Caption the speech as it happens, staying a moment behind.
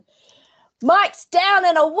Mic's down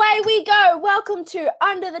and away we go. Welcome to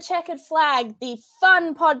Under the Checkered Flag, the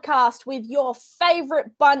fun podcast with your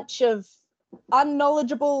favourite bunch of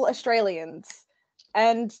unknowledgeable Australians.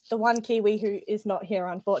 And the one Kiwi who is not here,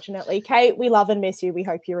 unfortunately. Kate, we love and miss you. We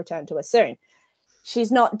hope you return to us soon.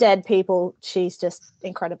 She's not dead, people. She's just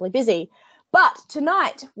incredibly busy. But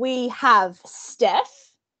tonight we have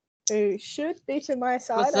Steph, who should be to my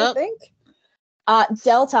side, I think.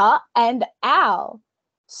 Delta and Al.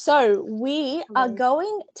 So we are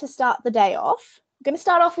going to start the day off. I'm going to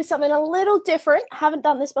start off with something a little different. Haven't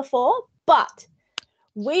done this before, but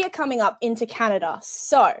we are coming up into Canada.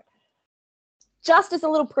 So just as a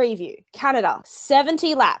little preview, Canada,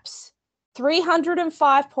 70 laps,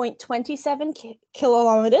 305.27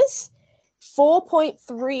 kilometres,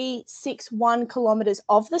 4.361 kilometres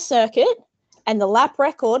of the circuit, and the lap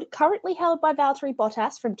record currently held by Valtteri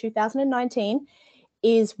Bottas from 2019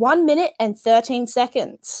 is 1 minute and 13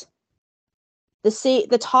 seconds.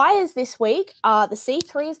 The tyres this week are the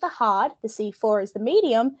C3 is the hard, the C4 is the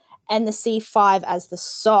medium, and the C5 as the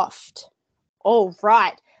soft. All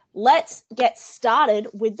right, let's get started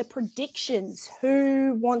with the predictions.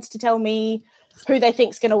 Who wants to tell me who they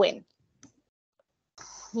think's going to win?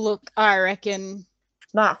 Look, I reckon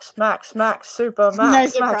Max, super Max. No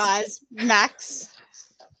surprise, Max.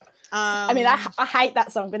 I mean, I hate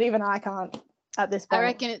that song, but even I can't at this point. I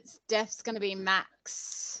reckon it's Def's going to be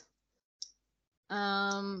Max,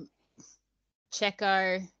 Checo,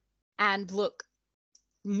 and look,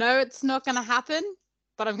 no, it's not going to happen,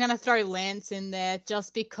 but I'm going to throw Lance in there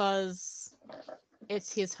just because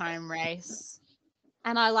it's his home race,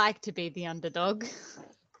 and I like to be the underdog.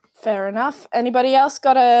 Fair enough. Anybody else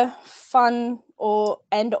got a fun or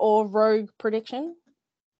rogue prediction?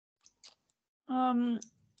 I'm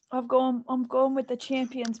going with the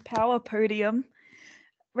Champions Power Podium.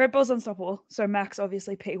 Red Bull's unstoppable, so Max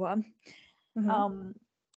obviously P1. Mm-hmm.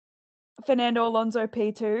 Fernando Alonso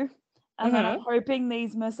P2. And then I'm hoping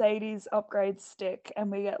these Mercedes upgrades stick and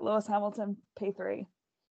we get Lewis Hamilton P3.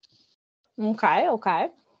 Okay.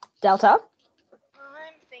 Delta? I'm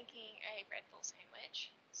thinking a Red Bull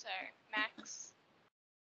sandwich. So Max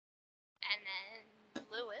and then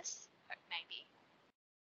Lewis, maybe.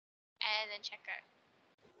 And then Checo.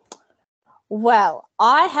 Well,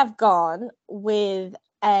 I have gone with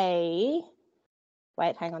a...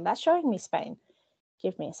 Wait, hang on. That's showing me Spain.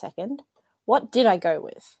 Give me a second. What did I go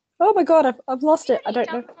with? Oh my God, I've lost it. I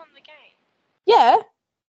don't know. On the game. Yeah.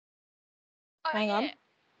 Oh, Hang yeah.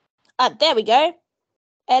 on. There we go.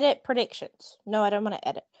 Edit predictions. No, I don't want to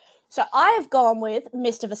edit. So I have gone with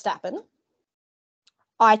Mr. Verstappen.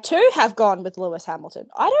 I too have gone with Lewis Hamilton.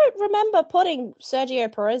 I don't remember putting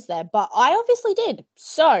Sergio Perez there, but I obviously did.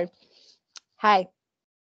 So, hey,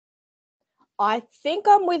 I think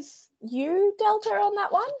I'm with you, Delta, on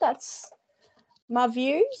that one. That's my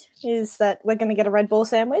view, is that we're going to get a Red Bull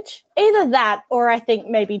sandwich. Either that or I think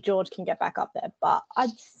maybe George can get back up there. But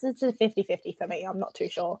it's a 50-50 for me. I'm not too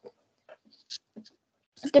sure.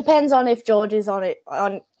 It depends on if George is on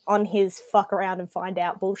his fuck around and find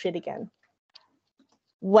out bullshit again.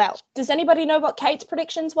 Well, does anybody know what Kate's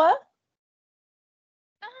predictions were? I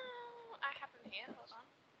have them here. Hold on.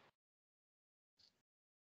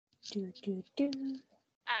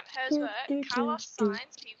 Hers were Carlos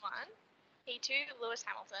Sainz P1, P2 Lewis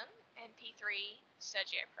Hamilton, and P3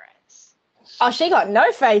 Sergio Perez. Oh, she got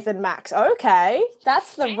no faith in Max. Okay,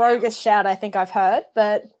 that's the roguish shout I think I've heard,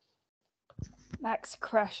 but Max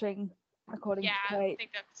crashing, according to Kate. I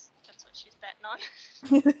think that's what she's betting on.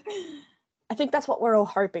 I think that's what we're all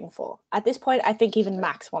hoping for. At this point, I think even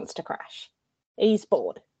Max wants to crash. He's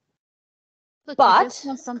bored. Look, but he just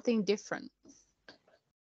wants something different.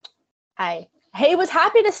 Hey, he was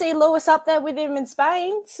happy to see Lewis up there with him in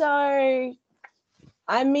Spain. So,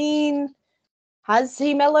 I mean, has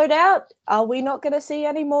he mellowed out? Are we not going to see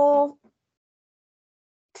any more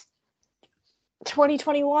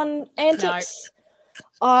 2021 antics?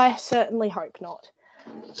 No. I certainly hope not.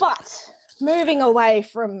 But moving away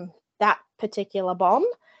from that particular bomb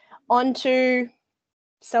onto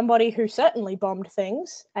somebody who certainly bombed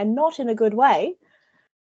things and not in a good way,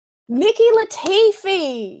 Nicky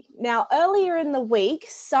Latifi. Now, earlier in the week,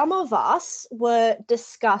 some of us were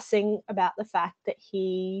discussing about the fact that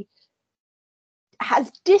he has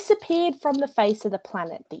disappeared from the face of the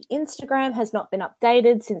planet. The Instagram has not been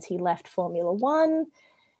updated since he left Formula One.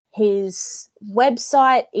 His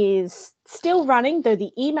website is still running, though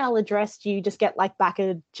the email address, you just get like back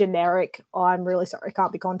a generic, oh, I'm really sorry,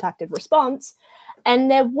 can't be contacted response. And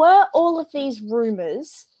there were all of these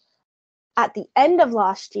rumors at the end of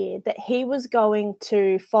last year that he was going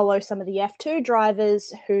to follow some of the F2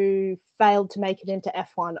 drivers who failed to make it into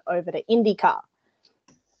F1 over to IndyCar.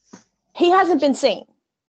 He hasn't been seen.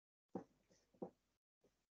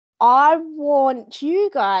 I want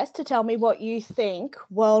you guys to tell me what you think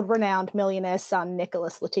world-renowned millionaire son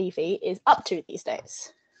Nicholas Latifi is up to these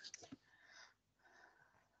days.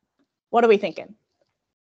 What are we thinking?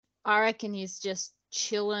 I reckon he's just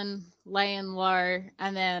chilling, laying low,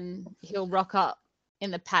 and then he'll rock up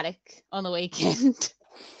in the paddock on the weekend.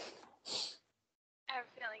 I have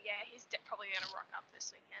a feeling, yeah, he's probably going to rock up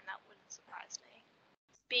this weekend. That wouldn't surprise me.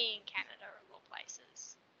 Being Canada of all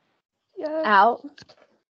places. Yeah. Out.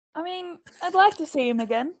 I mean, I'd like to see him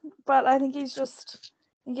again, but I think he's just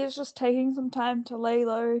taking some time to lay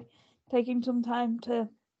low, taking some time to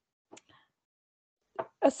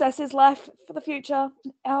assess his life for the future,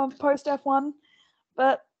 post F1.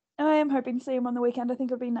 But I am hoping to see him on the weekend. I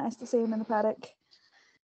think it would be nice to see him in the paddock.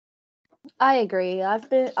 I agree. I've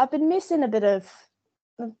been missing a bit of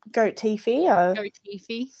goat Tiffy. Go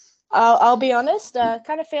Tiffy. I'll be honest.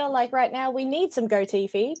 Kind of feel like right now we need some goat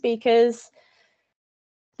Tiffy because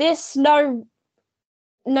this no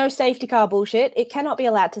safety car bullshit. It cannot be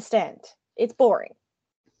allowed to stand. It's boring.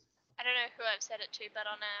 I don't know who I've said it to, but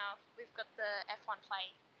we've got the F1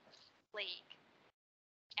 Play League,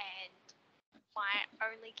 and my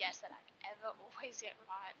only guess that I could ever always get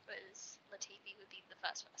right was Latifi would be the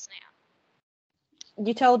first person out.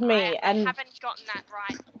 You told me, I and haven't gotten that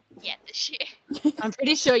right yet this year. I'm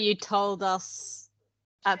pretty sure you told us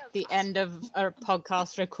at the end of a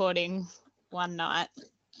podcast recording one night.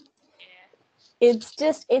 Yeah.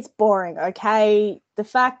 it's boring. Okay, the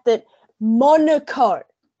fact that Monaco,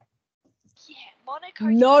 Yeah, Monaco.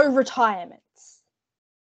 no retirements.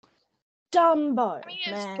 Dumbo, I mean,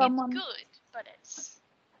 man. it's good, but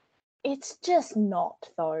It's just not,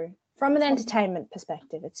 though. From an entertainment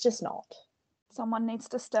perspective, it's just not. Someone needs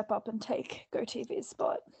to step up and take GoTV's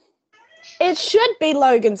spot. It should be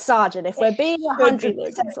Logan Sargent if we're being should be 100%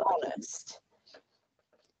 Logan Sargent. honest.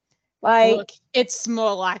 Like, Look, it's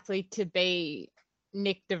more likely to be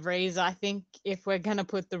Nick DeVries, I think, if we're going to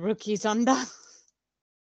put the rookies under.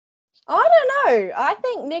 I don't know. I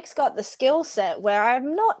think Nick's got the skill set where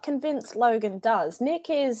I'm not convinced Logan does. Nick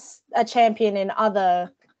is a champion in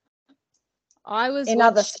other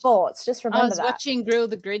other sports. Just remember that. I was watching Grill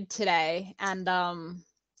the Grid today, and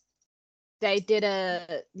they did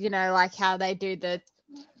like how they do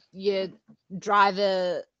your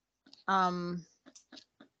driver, kind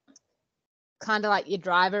of like your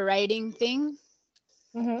driver rating thing.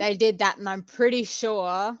 Mhm. They did that, and I'm pretty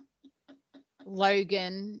sure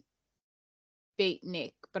Logan beat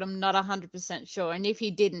Nick, but I'm not 100% sure. And if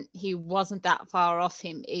he didn't, he wasn't that far off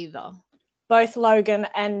him either. Both Logan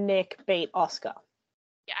and Nick beat Oscar.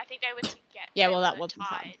 yeah, I think they were together. Yeah, well, that wasn't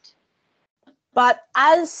fun. tied. But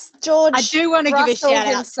as George I do want to give a Russell shout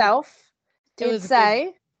out. himself did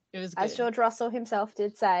say, It was as good. George Russell himself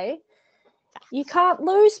did say, you can't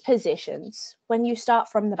lose positions when you start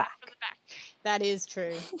from the back. From the back. That is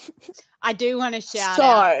true. I do want to shout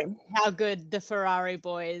out So, how good the Ferrari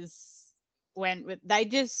boys went with. They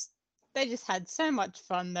just had so much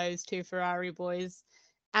fun, those two Ferrari boys.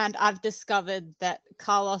 And I've discovered that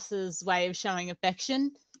Carlos's way of showing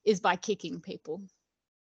affection is by kicking people.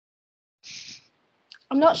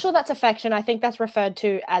 I'm not sure that's affection. I think that's referred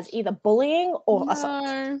to as either bullying or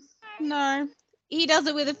assault. No. He does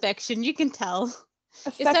it with affection. You can tell.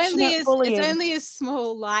 Affectionate bullying. It's only a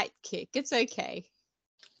small light kick. It's okay.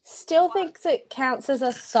 Still thinks it counts as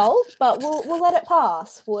assault, but we'll let it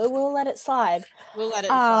pass. We'll let it slide. We'll let it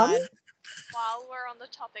slide. While we're on the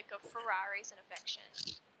topic of Ferraris and affection,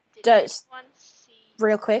 did Don't- anyone see?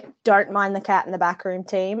 Real quick, don't mind the cat in the backroom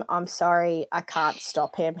team. I'm sorry, I can't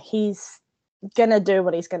stop him. He's gonna do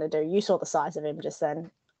what he's gonna do. You saw the size of him just then.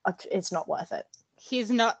 It's not worth it. He's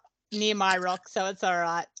not near my rock, so it's all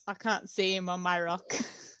right. I can't see him on my rock.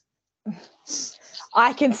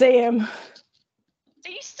 I can see him. Are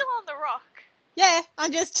you still on the rock? Yeah,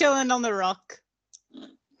 I'm just chilling on the rock.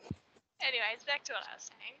 Anyways, back to what I was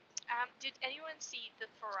saying. Did anyone see the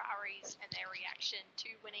Ferraris and their reaction to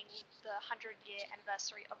winning the 100-year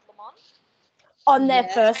anniversary of Le Mans? On their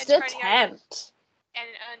Yeah. first Antonio- attempt. And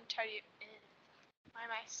Antonio, why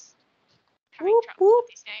am I Whoop, having trouble whoop.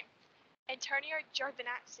 with his name? Antonio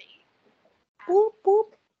Giovinazzi. Whoop,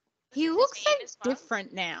 whoop. He his looks so name as well.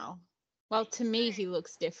 different now. Well, to me, he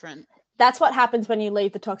looks different. That's what happens when you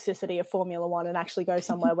leave the toxicity of Formula One and actually go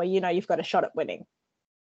somewhere where you know you've got a shot at winning.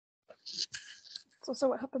 It's also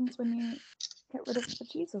what happens when you get rid of the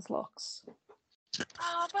Jesus locks.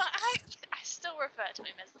 Oh, but I still refer to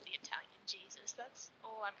him as the Italian Jesus, that's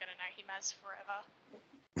all I'm gonna know him as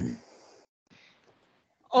forever.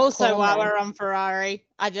 Also, Poor while man. we're on Ferrari,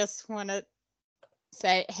 I just want to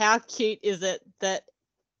say, how cute is it that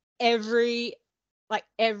every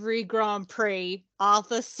Grand Prix,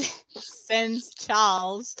 Arthur sends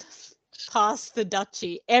Charles past the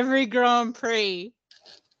duchy. Every Grand Prix.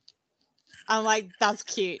 I'm like, that's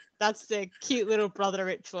cute. That's the cute little brother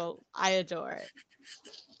ritual. I adore it.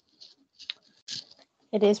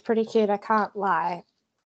 It is pretty cute, I can't lie.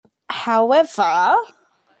 However,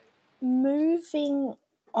 moving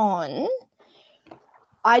on,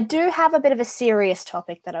 I do have a bit of a serious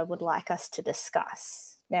topic that I would like us to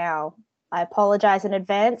discuss. Now, I apologize in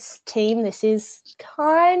advance, team. This is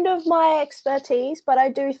kind of my expertise, but I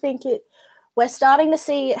do think we're starting to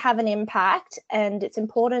see it have an impact, and it's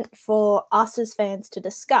important for us as fans to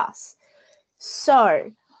discuss.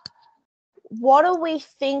 So, what are we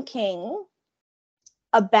thinking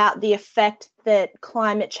about the effect that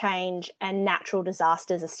climate change and natural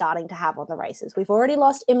disasters are starting to have on the races? We've already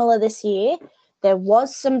lost Imola this year. There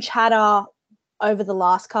was some chatter over the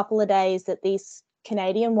last couple of days that these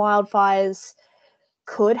Canadian wildfires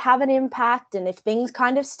could have an impact, and if things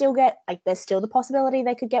kind of still get, like, there's still the possibility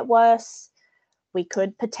they could get worse. We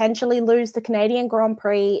could potentially lose the Canadian Grand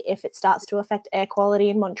Prix if it starts to affect air quality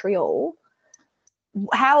in Montreal.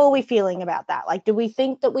 How are we feeling about that? Like, do we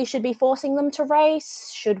think that we should be forcing them to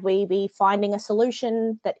race? Should we be finding a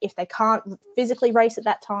solution that if they can't physically race at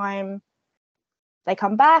that time, they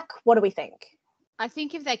come back? What do we think? I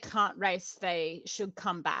think if they can't race, they should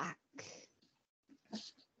come back.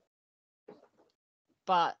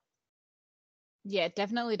 But yeah,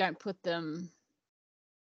 definitely don't put them,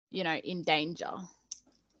 in danger.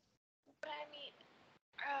 But I mean,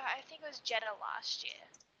 I think it was Jeddah last year.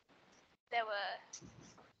 There were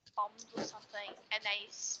bombs or something, and they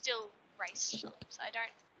still raced them. So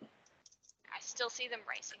I still see them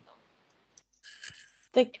racing them.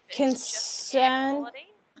 The If it's just air concern, quality,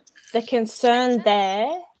 the concern sense?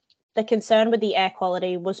 there, the concern with the air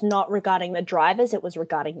quality was not regarding the drivers, it was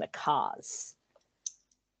regarding the cars.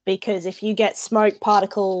 Because if you get smoke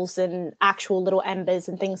particles and actual little embers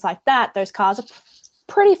and things like that, those cars are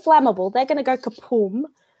pretty flammable. They're going to go kapoom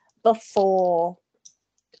before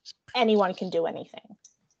anyone can do anything.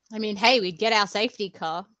 I mean, hey, we'd get our safety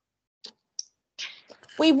car.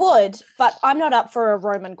 We would, but I'm not up for a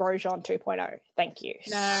Roman Grosjean 2.0. Thank you.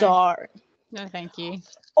 No. So, No, thank you.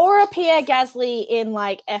 or a Pierre Gasly in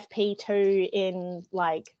like FP2 in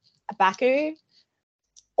like Baku,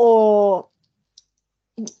 or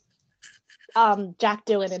Jack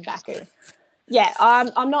Doohan in Baku. Yeah,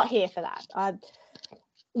 I'm not here for that.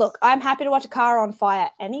 Look, I'm happy to watch a car on fire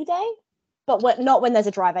any day, but not when there's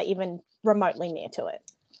a driver even remotely near to it.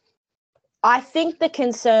 I think the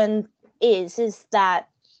concern is that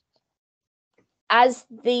as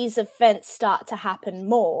these events start to happen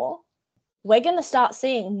more, we're going to start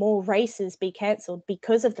seeing more races be cancelled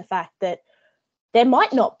because of the fact that there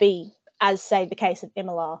might not be, as say the case of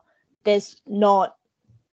Imola, there's not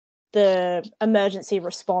the emergency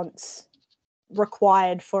response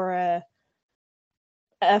required for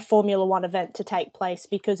a Formula One event to take place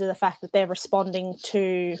because of the fact that they're responding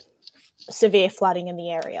to severe flooding in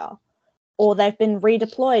the area, or they've been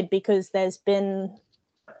redeployed because there's been,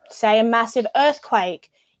 say, a massive earthquake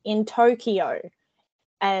in Tokyo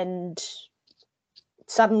and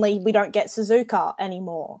suddenly we don't get Suzuka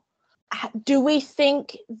anymore. Do we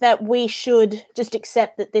think that we should just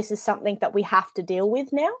accept that this is something that we have to deal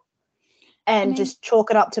with now and just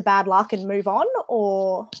chalk it up to bad luck and move on?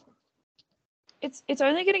 Or it's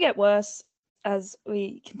only going to get worse as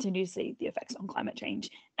we continue to see the effects on climate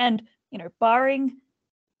change. And, barring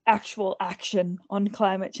actual action on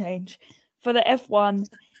climate change, for the F1,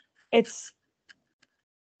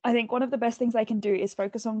 I think one of the best things they can do is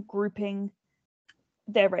focus on grouping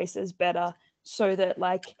their races better so that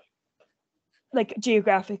like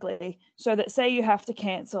geographically, so that say you have to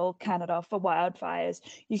cancel Canada for wildfires,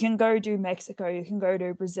 you can go do Mexico, you can go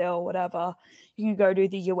to Brazil, whatever, you can go to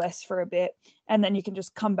the US for a bit, and then you can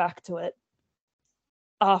just come back to it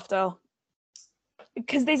after,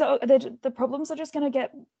 because the problems are just going to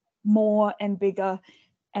get more and bigger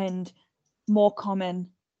and more common.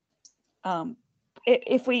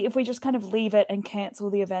 If we just kind of leave it and cancel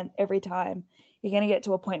the event every time, you're going to get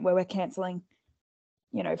to a point where we're canceling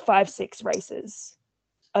 5-6 races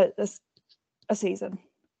a season.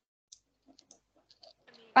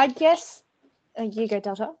 I guess you go,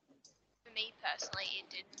 Delta. For me personally,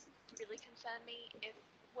 it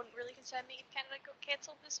wouldn't really concern me if Canada got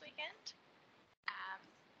cancelled this weekend,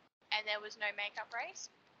 and there was no makeup race,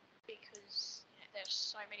 because there's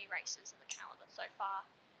so many races in the calendar so far,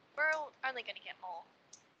 we're only going to get more.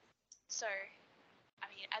 So, I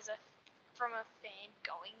mean, from a fan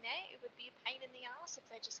going there, it would be a pain in the ass if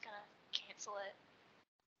they're just going to cancel it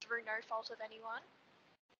through no fault of anyone.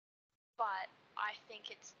 But I think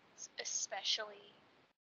it's especially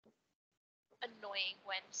annoying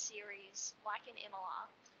when series like in Imola,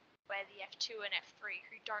 where the F2 and F3,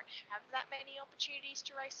 who don't have that many opportunities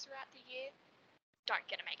to race throughout the year, don't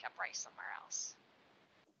get a makeup race somewhere else.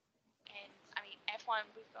 And I mean, F1,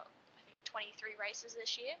 we've got, I think, 23 races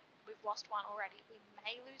this year. We've lost one already. We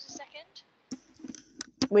may lose a second.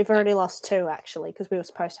 We've already lost 2, actually, because we were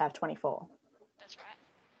supposed to have 24. That's right.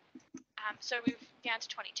 So we've down to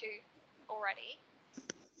 22 already,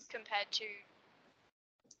 compared to,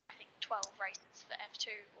 I think, 12 races for F2,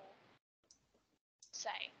 or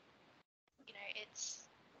say. You know,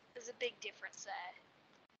 there's a big difference there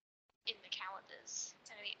in the calendars.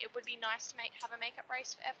 I mean, it would be nice to have a makeup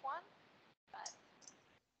race for F1, but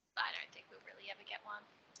I don't think we'll really ever get one.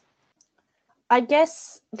 I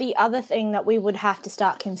guess the other thing that we would have to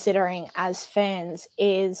start considering as fans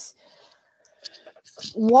is,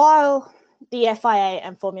 while the FIA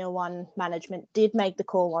and Formula One management did make the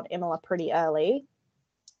call on Imola pretty early,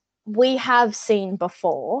 we have seen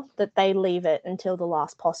before that they leave it until the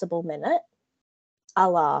last possible minute, a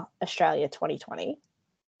la Australia 2020.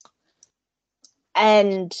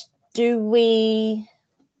 And should we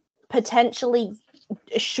potentially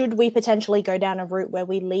go down a route where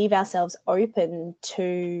we leave ourselves open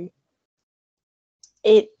to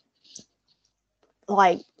it,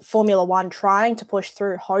 like Formula One trying to push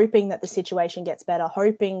through, hoping that the situation gets better,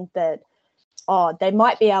 hoping that they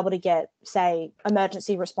might be able to get, say,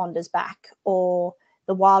 emergency responders back, or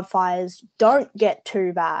the wildfires don't get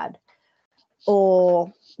too bad,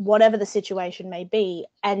 or whatever the situation may be,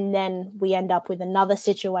 and then we end up with another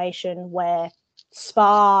situation where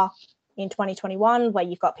Spa in 2021, where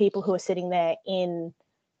you've got people who are sitting there in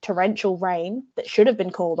torrential rain that should have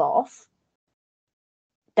been called off.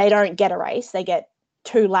 They don't get a race. They get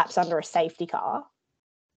 2 laps under a safety car,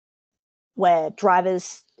 where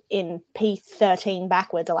drivers in P13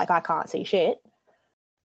 backwards are like, I can't see shit.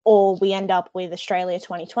 Or we end up with Australia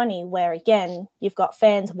 2020, where again, you've got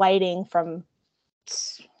fans waiting from,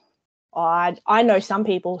 I know some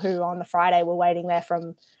people who on the Friday were waiting there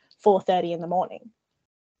from 4:30 in the morning,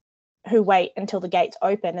 who wait until the gates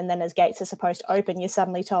open, and then as gates are supposed to open, you're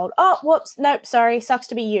suddenly told, oh, whoops, nope, sorry, sucks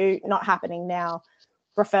to be you, not happening now.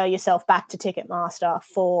 Refer yourself back to Ticketmaster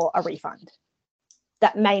for a refund.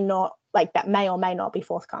 That may or may not be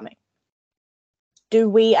forthcoming. Do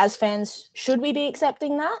we as fans, should we be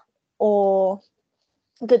accepting that? Or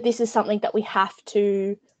that this is something that we have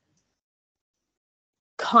to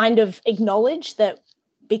kind of acknowledge, that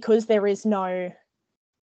because there has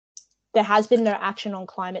been no action on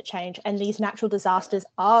climate change, and these natural disasters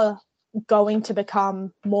are going to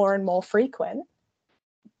become more and more frequent,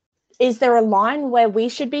 is there a line where we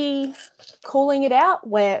should be calling it out,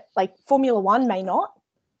 where like Formula One may not,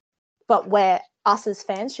 but where us as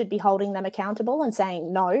fans should be holding them accountable and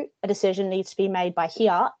saying, no, a decision needs to be made by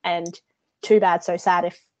here, and too bad, so sad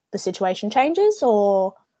if the situation changes?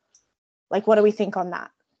 Or like, what do we think on that?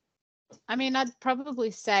 I mean, I'd probably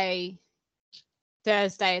say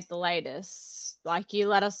Thursday at the latest. Like, you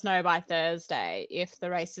let us know by Thursday if the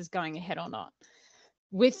race is going ahead or not.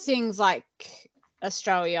 With things like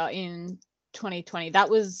Australia in 2020, that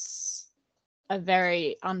was a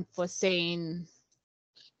very unforeseen,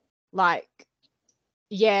 like,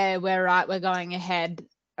 yeah, we're right, we're going ahead,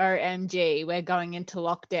 OMG, we're going into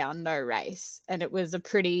lockdown, no race. And it was a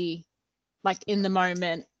pretty, like, in the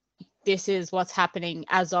moment, this is what's happening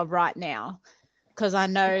as of right now. Because I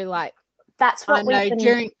know, like, that's what I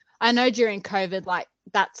know during COVID, like,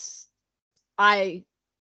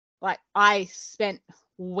 I spent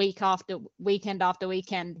weekend after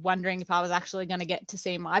weekend wondering if I was actually going to get to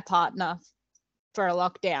see my partner for a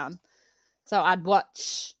lockdown. So I'd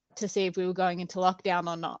watch to see if we were going into lockdown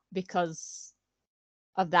or not because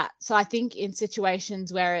of that. So I think in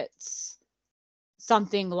situations where it's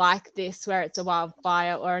something like this, where it's a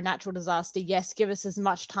wildfire or a natural disaster, yes, give us as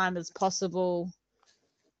much time as possible.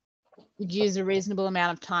 Use a reasonable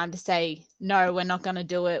amount of time to say, no, we're not going to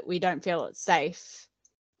do it. We don't feel it's safe.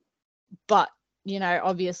 But, you know,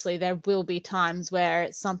 obviously there will be times where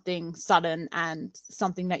it's something sudden and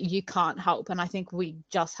something that you can't help. And I think we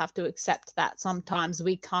just have to accept that sometimes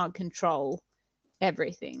we can't control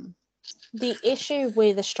everything. The issue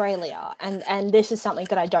with Australia, and this is something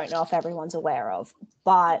that I don't know if everyone's aware of,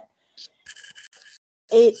 but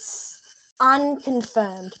it's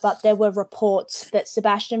unconfirmed, but there were reports that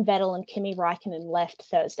Sebastian Vettel and Kimi Räikkönen left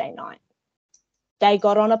Thursday night. They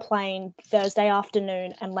got on a plane Thursday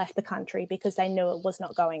afternoon and left the country because they knew it was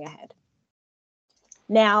not going ahead.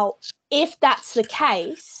 Now, if that's the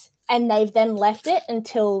case, and they've then left it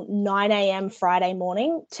until 9 a.m. Friday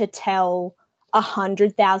morning to tell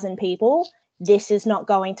 100,000 people this is not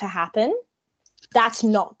going to happen, that's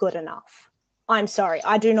not good enough. I'm sorry,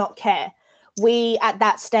 I do not care. We, at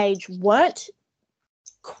that stage, weren't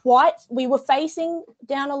quite, we were facing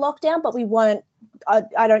down a lockdown, but we weren't,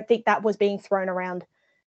 I don't think that was being thrown around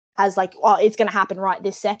as like, oh, it's going to happen right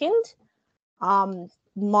this second.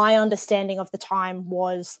 My understanding of the time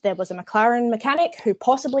was there was a McLaren mechanic who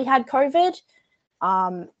possibly had COVID,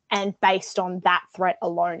 and based on that threat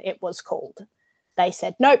alone, it was called. They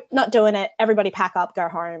said, nope, not doing it. Everybody pack up, go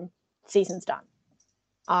home. Season's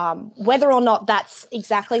done. Whether or not that's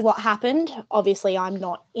exactly what happened, obviously I'm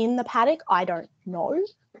not in the paddock. I don't know.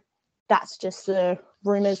 That's just the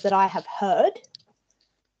rumours that I have heard.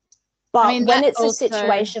 But I mean, when it's also... a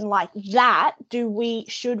situation like that,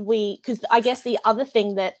 should we, because I guess the other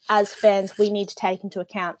thing that as fans we need to take into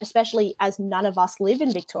account, especially as none of us live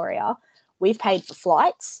in Victoria, we've paid for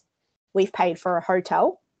flights, we've paid for a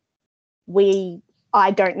hotel.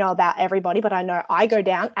 I don't know about everybody, but I know I go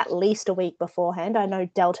down at least a week beforehand. I know,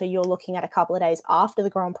 Delta, you're looking at a couple of days after the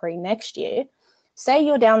Grand Prix next year. Say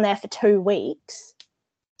you're down there for 2 weeks.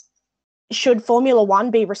 Should Formula One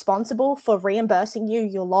be responsible for reimbursing you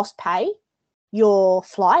your lost pay, your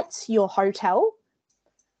flights, your hotel,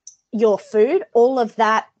 your food, all of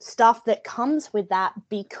that stuff that comes with that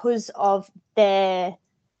because of their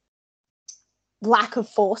lack of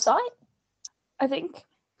foresight? I think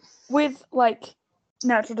with like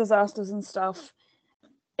natural disasters and stuff,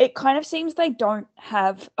 it kind of seems they don't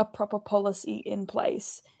have a proper policy in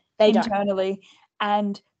place internally.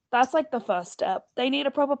 And that's like the first step. They need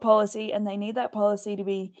a proper policy, and they need that policy to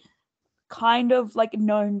be kind of like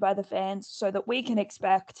known by the fans so that we can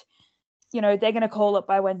expect, they're going to call it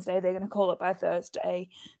by Wednesday, they're going to call it by Thursday.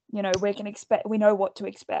 We know what to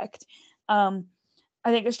expect. I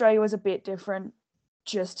think Australia was a bit different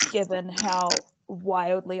just given how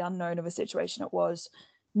wildly unknown of a situation it was.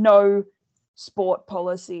 No sport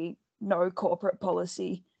policy, no corporate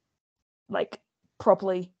policy, like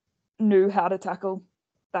properly knew how to tackle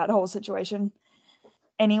that whole situation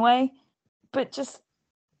anyway. But just,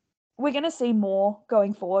 we're going to see more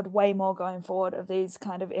going forward, way more going forward of these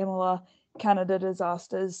kind of Imola, Canada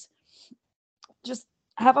disasters. Just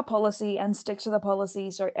have a policy and stick to the policy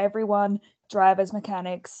so everyone, drivers,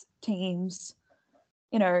 mechanics, teams,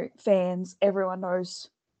 fans, everyone knows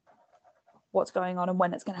what's going on and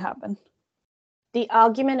when it's going to happen. The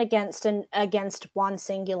argument against one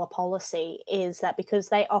singular policy is that because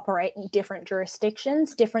they operate in different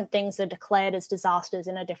jurisdictions, different things are declared as disasters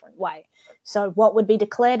in a different way. So what would be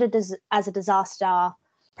declared as a disaster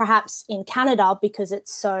perhaps in Canada, because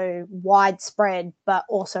it's so widespread but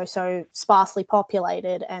also so sparsely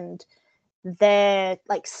populated and their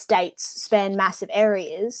like states span massive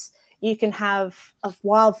areas, you can have a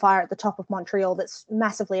wildfire at the top of Montreal that's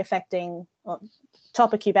massively affecting,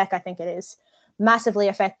 top of Quebec I think it is, massively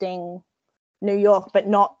affecting New York, but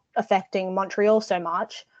not affecting Montreal so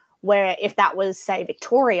much, where if that was, say,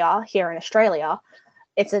 Victoria here in Australia,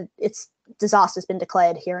 it's disaster's been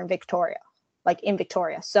declared here in Victoria, like in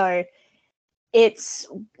Victoria. So it's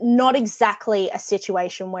not exactly a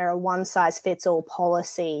situation where a one-size-fits-all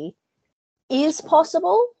policy is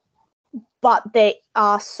possible, but there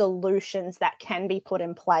are solutions that can be put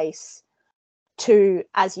in place to,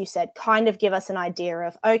 as you said, kind of give us an idea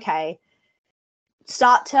of, okay,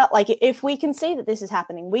 start to, like, if we can see that this is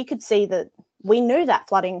happening, we could see that we knew that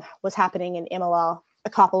flooding was happening in Imola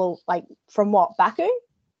from Baku?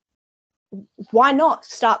 Why not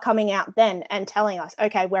start coming out then and telling us,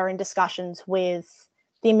 okay, we're in discussions with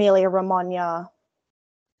the Emilia-Romagna,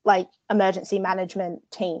 emergency management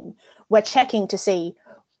team. We're checking to see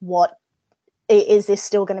is this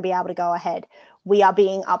still going to be able to go ahead? We are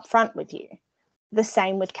being upfront with you. The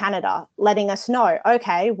same with Canada, letting us know,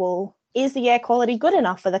 okay, well, is the air quality good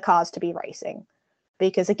enough for the cars to be racing?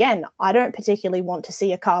 Because again, I don't particularly want to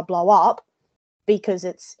see a car blow up because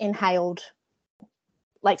it's inhaled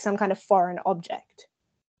like some kind of foreign object.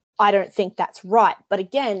 I don't think that's right. But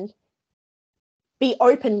again, be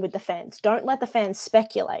open with the fans. Don't let the fans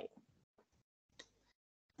speculate.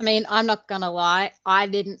 I mean, I'm not going to lie. I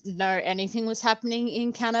didn't know anything was happening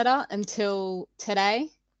in Canada until today.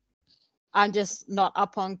 I'm just not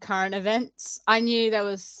up on current events. I knew there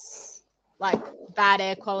was bad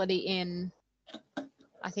air quality in,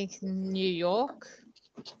 I think, New York.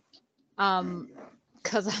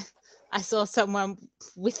 Because I saw someone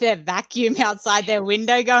with their vacuum outside their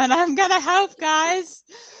window going, I'm going to help, guys.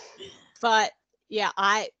 But Yeah,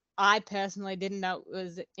 I personally didn't know it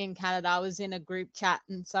was in Canada. I was in a group chat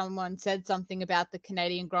and someone said something about the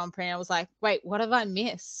Canadian Grand Prix. I was like, wait, what have I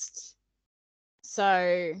missed?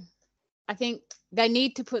 So I think they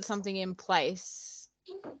need to put something in place,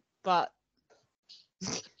 but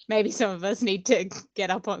maybe some of us need to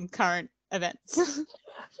get up on current events.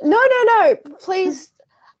 No. Please,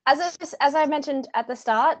 as I mentioned at the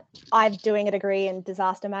start, I'm doing a degree in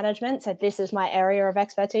disaster management, so this is my area of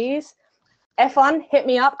expertise. F1, hit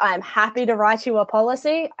me up. I'm happy to write you a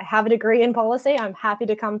policy. I have a degree in policy. I'm happy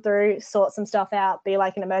to come through, sort some stuff out, be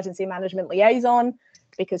like an emergency management liaison,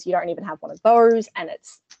 because you don't even have one of those, and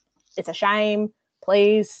it's a shame.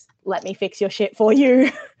 Please let me fix your shit for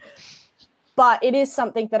you. But it is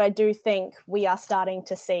something that I do think we are starting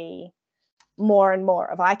to see more and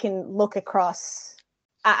more of. I can look across,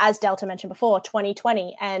 as Delta mentioned before,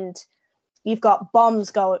 2020, and you've got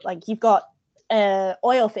bombs you've got an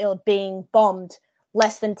oil field being bombed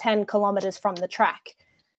less than 10 kilometers from the track.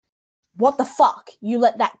 What the fuck? You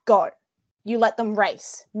let that go. You let them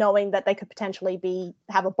race, knowing that they could potentially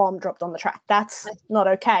have a bomb dropped on the track. That's not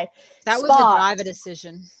okay. That was a driver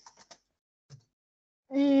decision.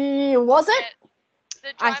 Was it?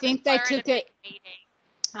 I think they took it.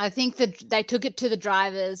 I think that they took it to the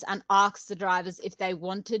drivers and asked the drivers if they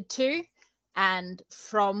wanted to. And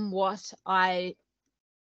from what I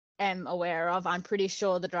am aware of, I'm pretty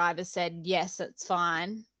sure the drivers said, yes, it's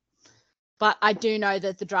fine. But I do know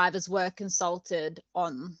that the drivers were consulted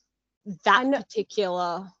on that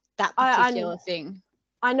particular thing.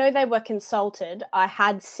 I know they were consulted. I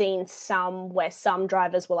had seen some where some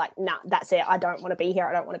drivers were like, nah, that's it. I don't want to be here.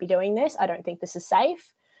 I don't want to be doing this. I don't think this is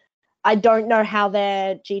safe. I don't know how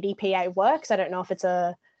their GDPA works. I don't know if it's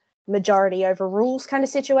a majority over rules kind of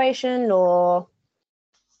situation or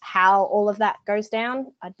how all of that goes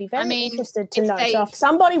down. I'd be very interested to know. So if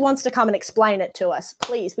somebody wants to come and explain it to us,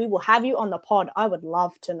 please, we will have you on the pod. I would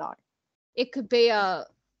love to know. It could be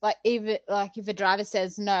if a driver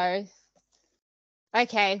says no,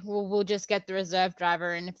 okay, well, we'll just get the reserve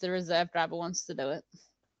driver, and if the reserve driver wants to do it.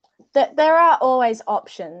 There are always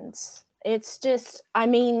options. It's just,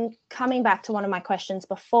 coming back to one of my questions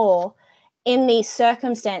before, in these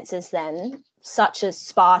circumstances then, such as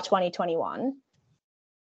Spa 2021,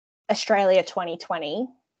 Australia 2020,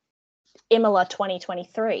 Imola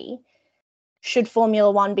 2023, should Formula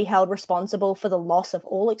One be held responsible for the loss of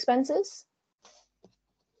all expenses?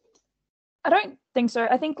 I don't think so.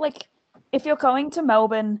 I think, if you're going to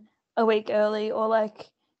Melbourne a week early or,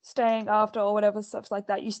 staying after or whatever, stuff like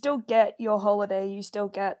that, you still get your holiday. You still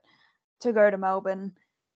get to go to Melbourne.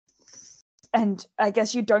 And I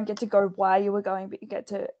guess you don't get to go while you were going, but you get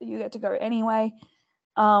to go anyway.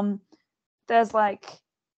 There's,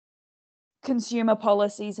 consumer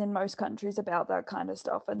policies in most countries about that kind of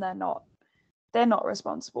stuff, and they're not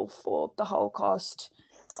responsible for the whole cost.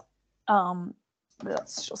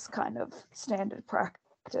 That's just kind of standard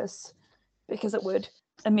practice, because it would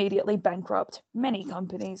immediately bankrupt many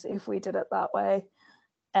companies if we did it that way,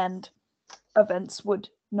 and events would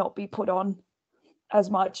not be put on as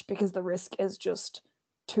much because the risk is just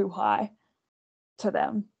too high to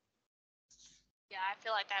them. Yeah, I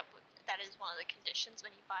feel like that is one of the conditions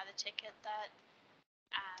when you buy the ticket, that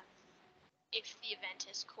if the event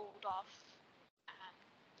is called off,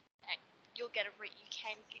 you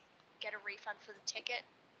can get a refund for the ticket,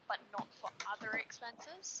 but not for other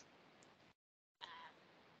expenses.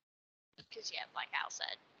 Because like Al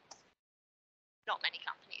said, not many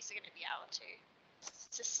companies are going to be able to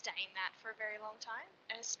sustain that for a very long time,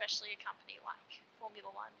 and especially a company like Formula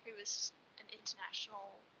One, who is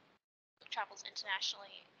travels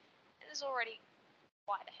internationally, and is already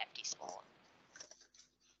quite a hefty sport.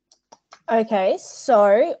 Okay,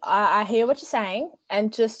 so I hear what you're saying,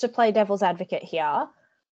 and just to play devil's advocate here,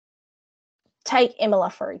 take Imola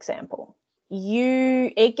for example.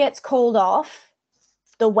 It gets called off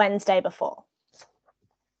the Wednesday before.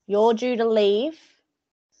 You're due to leave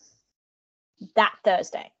that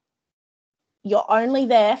Thursday. You're only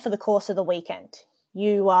there for the course of the weekend.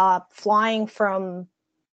 You are flying from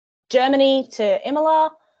Germany to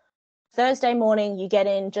Imola. Thursday morning, you get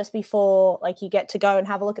in just before, you get to go and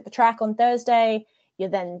have a look at the track on Thursday. You're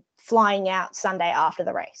then flying out Sunday after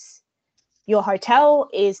the race. Your hotel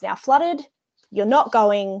is now flooded. You're not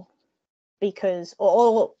going because,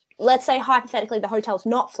 or let's say hypothetically the hotel's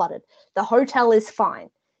not flooded. The hotel is fine.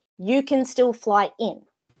 You can still fly in,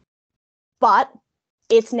 but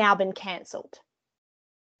it's now been cancelled.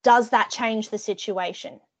 Does that change the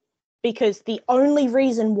situation? Because the only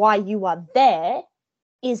reason why you are there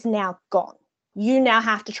is now gone. You now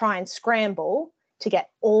have to try and scramble to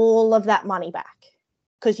get all of that money back.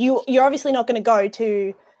 Because you're obviously not going to go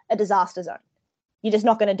to a disaster zone. You're just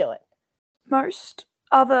not going to do it. Most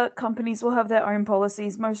other companies will have their own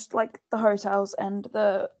policies. Most, like the hotels and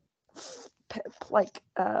the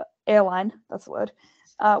airline, that's the word,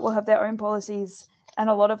 will have their own policies, and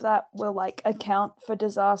a lot of that will like account for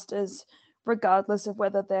disasters regardless of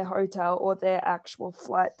whether their hotel or their actual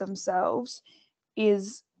flight themselves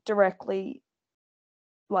is directly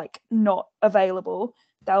like not available.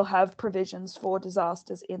 They'll have provisions for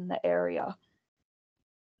disasters in the area,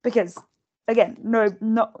 because again,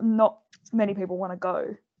 not many people want to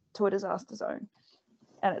go to a disaster zone,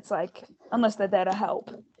 and it's like, unless they're there to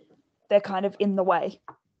help, they're kind of in the way.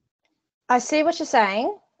 I see what you're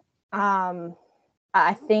saying.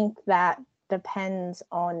 I think that depends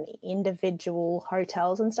on individual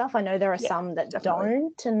hotels and stuff. I know there are some that definitely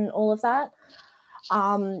don't, and all of that.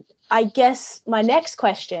 I guess my next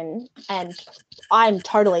question, and I'm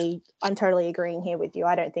totally agreeing here with you.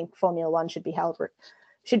 I don't think Formula One should be held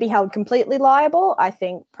completely liable. I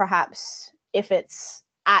think perhaps if it's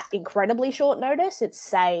at incredibly short notice, it's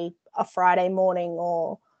say a Friday morning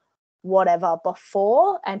or whatever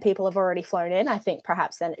before, and people have already flown in, I think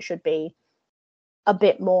perhaps then it should be a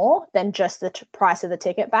bit more than just the price of the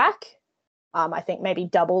ticket back. I think maybe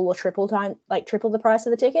double or triple the price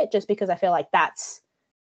of the ticket, just because I feel like that's,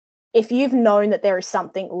 if you've known that there is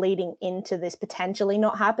something leading into this potentially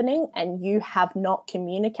not happening and you have not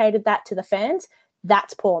communicated that to the fans,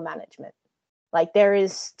 that's poor management. Like, there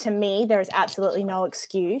is absolutely no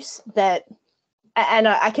excuse that, and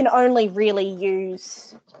I can only really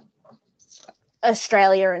use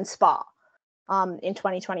Australia and Spa in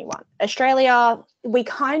 2021. Australia, we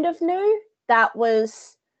kind of knew that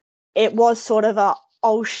it was sort of a,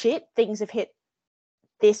 oh shit, things have hit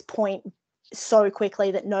this point so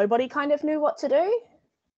quickly that nobody kind of knew what to do.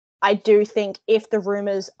 I do think if the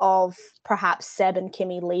rumours of perhaps Seb and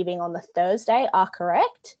Kimi leaving on the Thursday are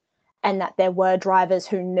correct, and that there were drivers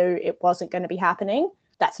who knew it wasn't going to be happening,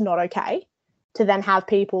 that's not okay to then have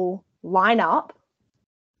people line up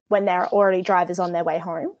when there are already drivers on their way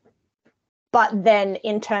home. But then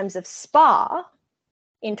in terms of Spa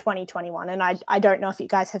in 2021, and I don't know if you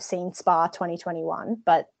guys have seen Spa 2021,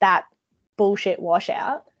 but that bullshit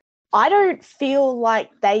washout, I don't feel like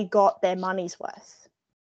they got their money's worth.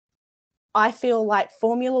 I feel like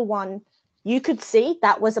Formula One, you could see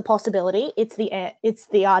that was a possibility. It's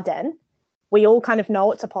the Ardennes. We all kind of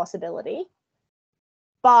know it's a possibility.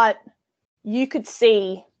 But you could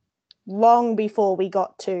see long before we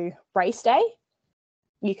got to race day,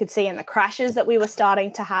 you could see in the crashes that we were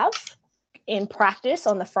starting to have in practice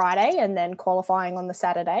on the Friday and then qualifying on the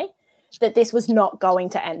Saturday, that this was not going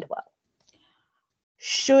to end well.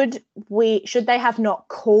 Should they have not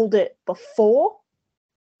called it before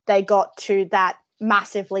they got to that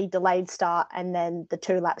massively delayed start and then the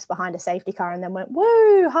 2 laps behind a safety car and then went,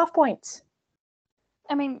 woo, half points?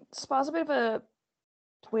 I mean, Spa's a bit of a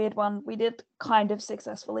weird one. We did kind of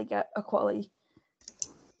successfully get a quali.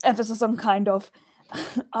 Emphasis on kind of.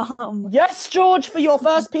 Yes, George, for your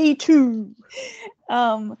first P2.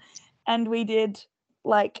 And we did,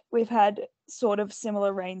 like, we've had sort of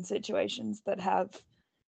similar rain situations that have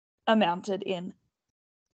amounted in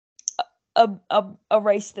a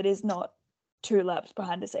race that is not 2 laps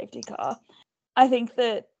behind a safety car. I think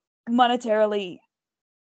that monetarily,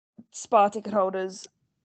 Spa ticket holders,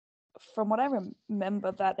 from what I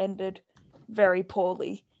remember, that ended very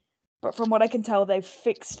poorly. But from what I can tell, they've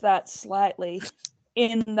fixed that slightly,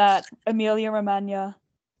 in that Emilia-Romagna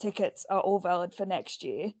tickets are all valid for next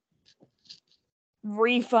year.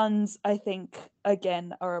 Refunds, I think,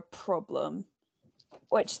 again, are a problem,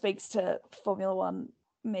 which speaks to Formula One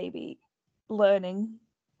maybe learning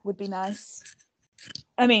would be nice.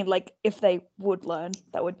 I mean, like, if they would learn,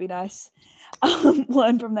 that would be nice.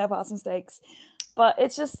 Learn from their past mistakes. But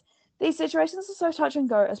it's just, these situations are so touch and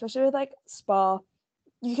go, especially with, like, Spa.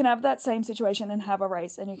 You can have that same situation and have a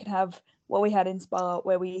race, and you can have what we had in Spa,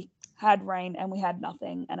 where we had rain and we had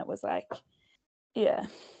nothing, and it was like, yeah.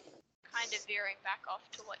 Kind of veering back off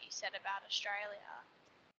to what you said about Australia,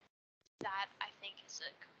 that I think is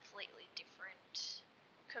a completely different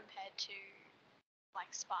compared to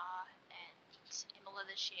like Spa and Imola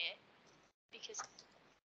this year, because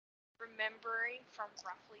remembering from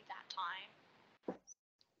roughly that time,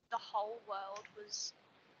 the whole world was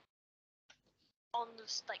on the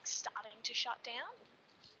like starting to shut down,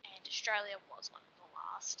 and Australia was one of the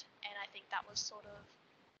last. And I think that was sort of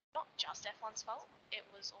not just F1's fault, it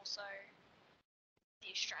was also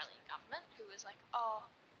the Australian government who was like, oh,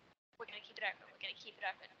 we're going to keep it open,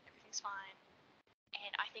 everything's fine.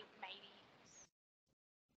 And I think maybe,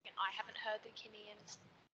 and I haven't heard that Kimi and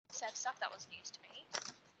Sev stuff, that was news to me.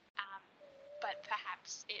 But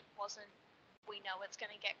perhaps it wasn't, we know it's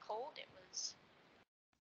going to get called. It was,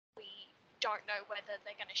 we don't know whether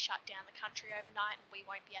they're going to shut down the country overnight and we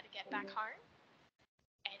won't be able to get back home.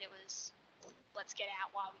 And it was, let's get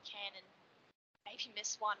out while we can and maybe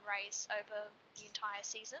miss one race over the entire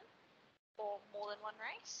season or more than one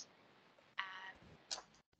race.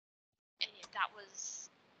 And that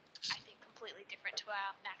was, I think, completely different to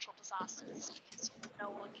our natural disasters because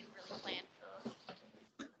no one can really plan for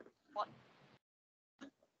what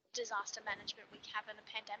disaster management we have in a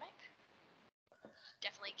pandemic.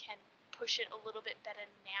 Definitely can push it a little bit better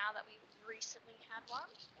now that we've recently had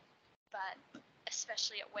one, but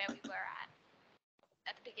especially at where we were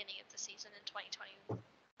at the beginning of the season in 2020,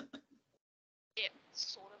 it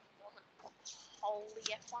sort of wasn't wholly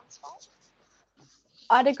F1's fault.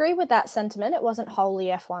 I'd agree with that sentiment. It wasn't wholly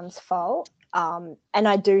F1's fault. And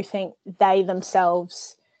I do think they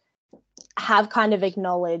themselves have kind of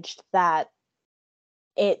acknowledged that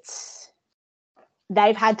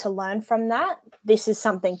they've had to learn from that. This is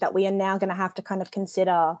something that we are now going to have to kind of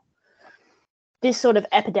consider. This sort of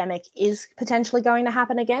epidemic is potentially going to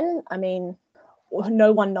happen again. I mean,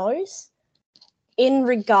 no one knows. In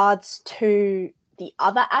regards to the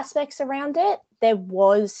other aspects around it, there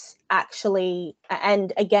was actually,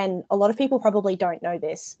 and again, a lot of people probably don't know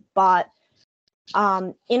this, but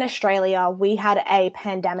in Australia, we had a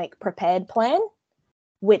pandemic prepared plan,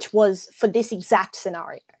 which was for this exact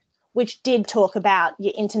scenario, which did talk about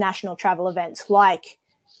your international travel events like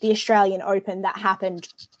the Australian Open that happened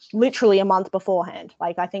literally a month beforehand.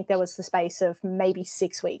 Like, I think there was the space of maybe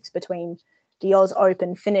 6 weeks between the Oz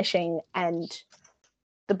Open finishing and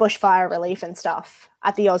the bushfire relief and stuff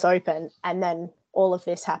at the Oz Open, and then all of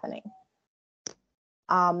this happening.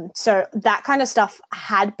 So that kind of stuff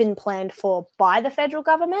had been planned for by the federal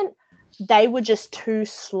government. They were just too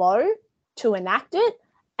slow to enact it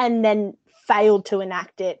and then failed to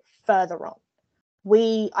enact it further on.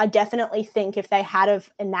 I definitely think if they had have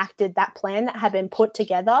enacted that plan that had been put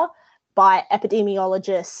together by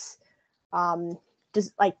epidemiologists,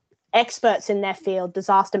 like experts in their field,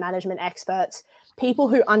 disaster management experts, people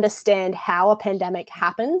who understand how a pandemic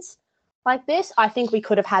happens like this, I think we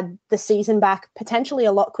could have had the season back potentially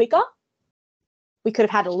a lot quicker. We could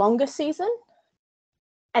have had a longer season.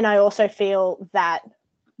 And I also feel that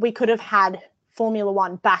we could have had Formula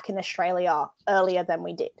One back in Australia earlier than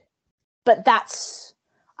we did. But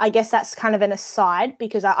I guess that's kind of an aside,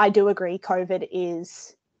 because I do agree COVID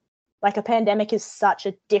is, like, a pandemic is such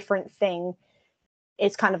a different thing.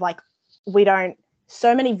 It's kind of like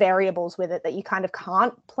so many variables with it that you kind of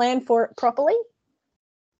can't plan for it properly.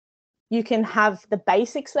 You can have the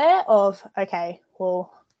basics there of, okay,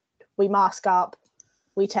 well, we mask up,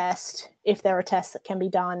 we test if there are tests that can be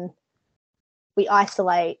done, we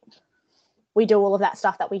isolate, we do all of that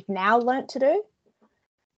stuff that we've now learnt to do.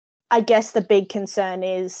 I guess the big concern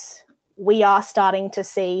is we are starting to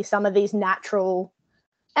see some of these natural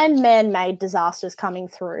and man-made disasters coming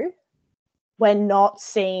through. We're not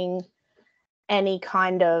seeing any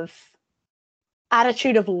kind of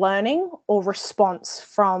attitude of learning or response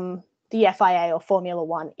from the FIA or Formula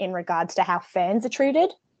One in regards to how fans are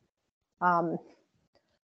treated.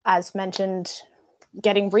 As mentioned,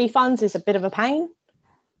 getting refunds is a bit of a pain.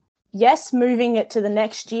 Yes, moving it to the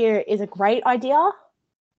next year is a great idea,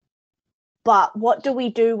 but what do we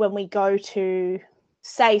do when we go to,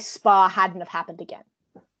 say, Spa hadn't have happened again?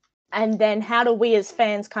 And then how do we as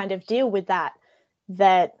fans kind of deal with that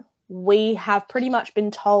we have pretty much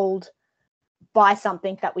been told by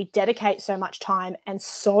something that we dedicate so much time and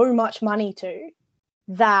so much money to,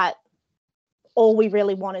 that all we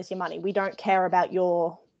really want is your money. We don't care about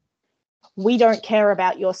your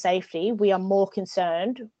safety. We are more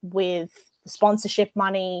concerned with sponsorship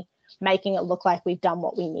money, making it look like we've done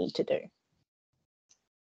what we need to do.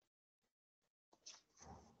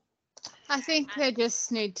 I think they just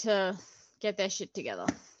need to get their shit together.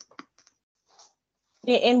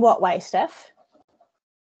 In what way, Steph?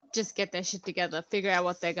 Just get their shit together, figure out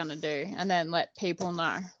what they're going to do, and then let people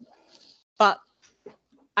know. But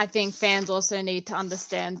I think fans also need to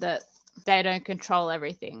understand that they don't control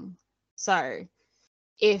everything. So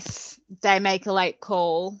if they make a late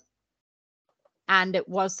call and it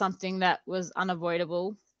was something that was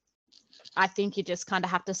unavoidable, I think you just kind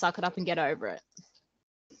of have to suck it up and get over it.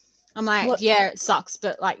 I'm like, yeah, it sucks,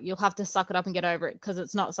 but like, you'll have to suck it up and get over it because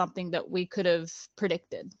it's not something that we could have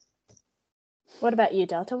predicted. What about you,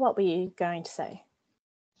 Delta? What were you going to say?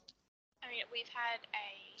 I mean, we've had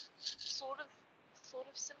a sort of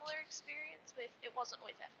similar experience with, it wasn't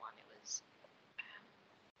with F1, it was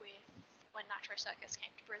with when Nitro Circus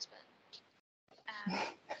came to Brisbane. Um,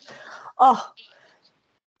 Oh,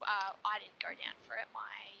 I didn't go down for it.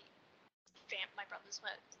 My brothers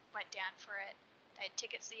went down for it. They had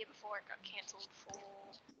tickets the year before. It got cancelled for,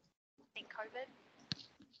 I think, COVID.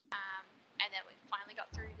 And then we finally got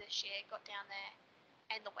through this year, got down there,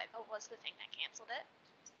 and the weather was the thing that cancelled it.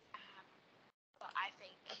 But I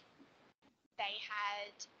think they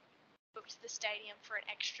had booked the stadium for an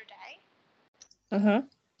extra day. mm-hmm.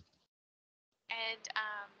 And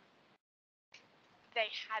they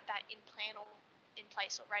had that in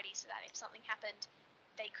place already, so that if something happened,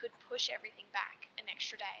 they could push everything back an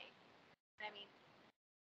extra day. And I mean,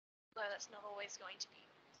 though that's not always going to be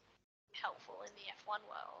helpful in the F1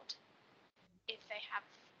 world, if they have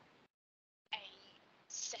a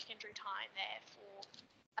secondary time there for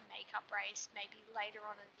a makeup race, maybe later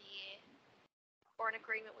on in the year, or an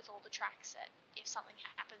agreement with all the tracks that if something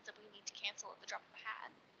happens that we need to cancel at the drop of a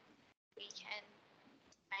hat, we can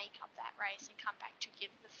make up that race and come back to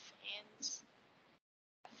give the fans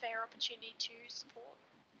a fair opportunity to support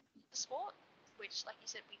the sport, which, like you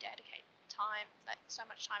said, we dedicate time, like so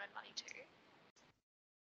much time and money to.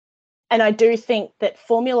 And I do think that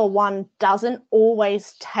Formula One doesn't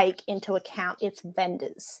always take into account its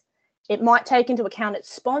vendors. It might take into account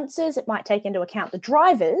its sponsors, it might take into account the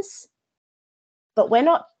drivers, but we're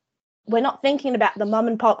not thinking about the mum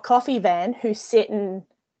and pop coffee van who's sitting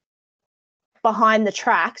behind the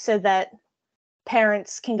track so that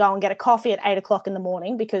parents can go and get a coffee at 8 o'clock in the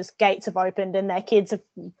morning because gates have opened and their kids have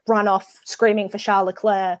run off screaming for Charles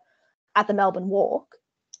Leclerc at the Melbourne Walk.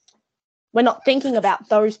 We're not thinking about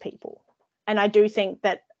those people. And I do think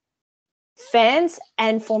that fans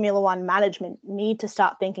and Formula One management need to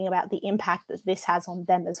start thinking about the impact that this has on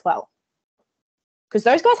them as well. Because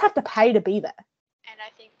those guys have to pay to be there. And I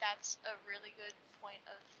think that's a really good point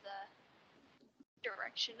of the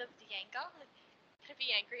direction of the anger. To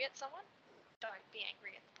be angry at someone, don't be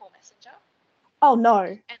angry at the poor messenger. Oh,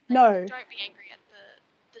 no. And No. don't be angry at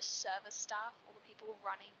the service staff or the people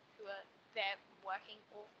running who are there working,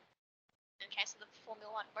 or in case of the Formula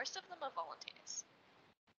One, most of them are volunteers.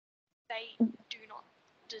 They do not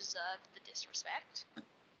deserve the disrespect.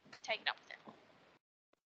 Take it up with them.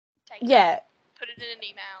 Put it in an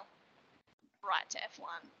email. Write to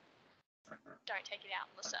F1. Don't take it out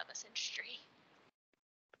in the service industry.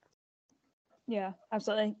 Yeah,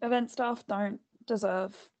 absolutely. Event staff don't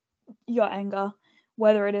deserve your anger,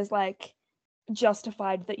 whether it is like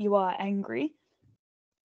justified that you are angry.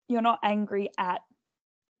 You're not angry at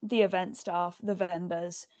the event staff, the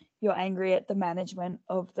vendors. You're angry at the management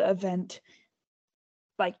of the event.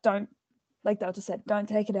 Like, don't, like Delta said, don't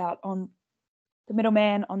take it out on the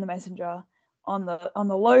middleman, on the messenger, on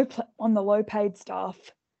the low paid staff.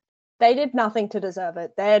 They did nothing to deserve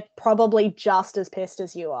it. They're probably just as pissed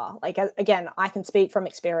as you are. Like, again, I can speak from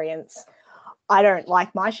experience. I don't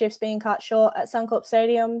like my shifts being cut short at Suncorp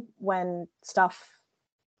Stadium when stuff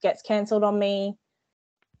gets cancelled on me.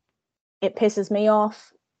 It pisses me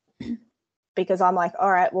off because I'm like,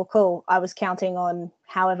 all right, well, cool. I was counting on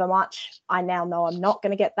however much. I now know I'm not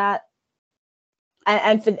going to get that.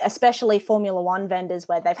 And for especially Formula One vendors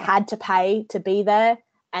where they've had to pay to be there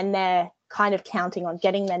and they're kind of counting on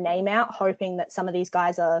getting their name out, hoping that some of these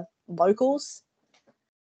guys are locals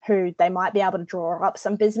who they might be able to draw up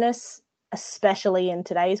some business, especially in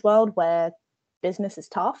today's world where business is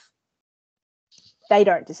tough. They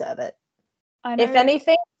don't deserve it. If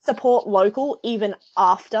anything, support local even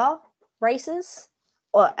after races,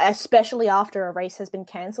 or especially after a race has been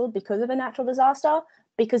cancelled because of a natural disaster,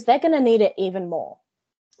 because they're going to need it even more.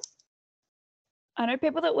 I know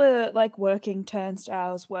people that were like working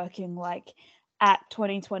turnstiles, working like at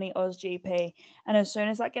 2020 AusGP, and as soon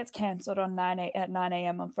as that gets cancelled on 9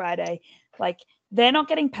 a.m. on Friday, like they're not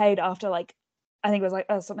getting paid after like, I think it was like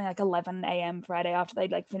something like 11 a.m. Friday after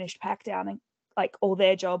they'd like finished pack down and like all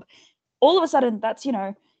their job. All of a sudden, that's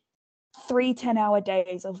 3 10-hour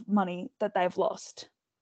days of money that they've lost.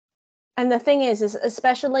 And the thing is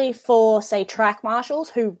especially for, say, track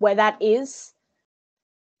marshals, where that is,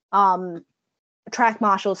 track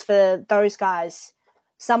marshals, for those guys,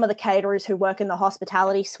 some of the caterers who work in the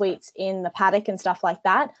hospitality suites in the paddock and stuff like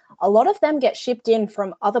that, a lot of them get shipped in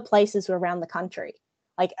from other places around the country,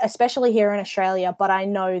 like especially here in Australia. But I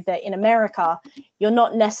know that in America, you're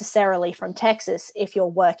not necessarily from Texas if you're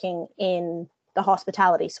working in the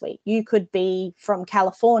hospitality suite. You could be from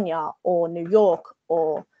California or New York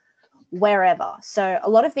or wherever. So a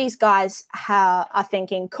lot of these guys are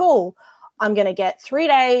thinking, cool, I'm going to get 3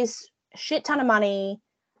 days, a shit ton of money,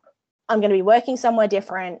 I'm going to be working somewhere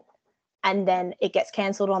different, and then it gets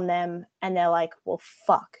cancelled on them and they're like, well,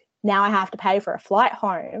 fuck, now I have to pay for a flight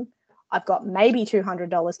home. I've got maybe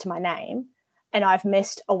 $200 to my name and I've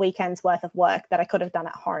missed a weekend's worth of work that I could have done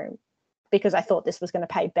at home because I thought this was going to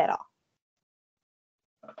pay better.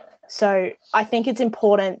 So I think it's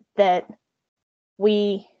important that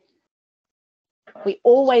we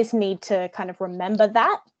always need to kind of remember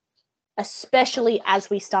that, especially as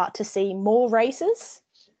we start to see more races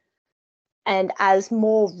and as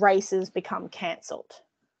more races become cancelled.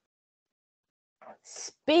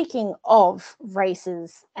 Speaking of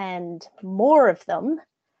races and more of them,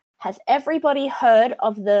 has everybody heard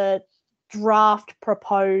of the draft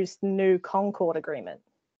proposed new Concord agreement?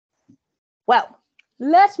 Well,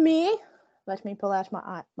 let me pull out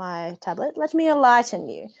my tablet. Let me enlighten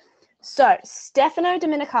you. So Stefano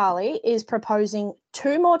Domenicali is proposing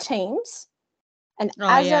 2 more teams, and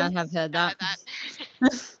I have heard that.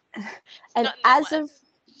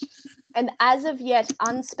 as of yet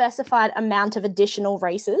unspecified amount of additional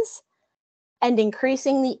races, and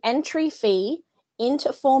increasing the entry fee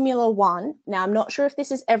into Formula One. Now, I'm not sure if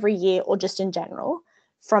this is every year or just in general,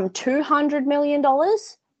 from $200 million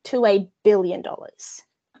to $1 billion.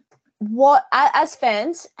 What, as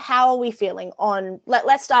fans, how are we feeling on?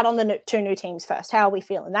 Let's start on the 2 new teams first. How are we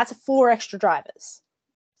feeling? That's 4 extra drivers.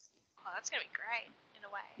 Oh, that's gonna be great in a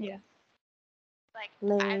way. Yeah. Like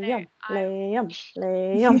Liam.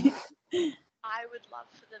 I would love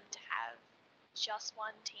for them to have just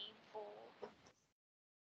one team for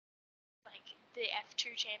like the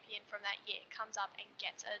F2 champion from that year comes up and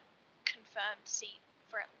gets a confirmed seat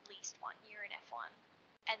for at least 1 year in F1,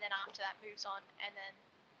 and then after that moves on, and then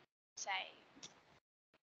say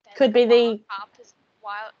Could be the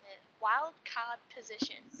wild card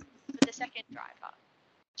position for the second driver.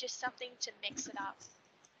 Just something to mix it up.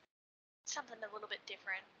 Something a little bit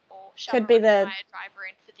different, or Could be the entire driver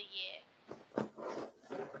in for the year.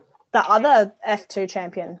 The other F2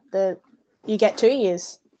 champion. You get 2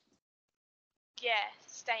 years. Yeah,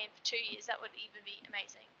 stay in for 2 years. That would even be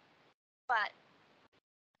amazing. But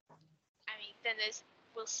I mean, then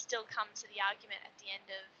we'll still come to the argument at the end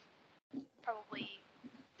of probably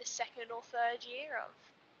the 2nd or 3rd year of,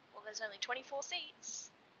 well, there's only 24 seats.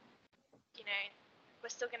 You know, we're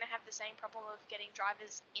still going to have the same problem of getting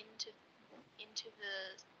drivers into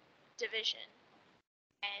the division,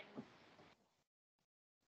 and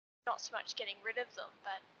not so much getting rid of them,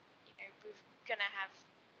 but you know, we're going to have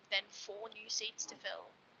then 4 new seats to fill.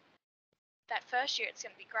 That first year it's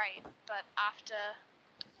going to be great, but after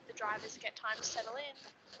the drivers get time to settle in,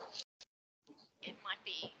 it might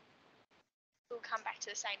be, we'll come back to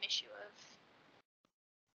the same issue of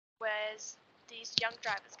where's these young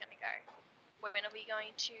drivers going to go? When are we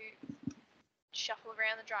going to shuffle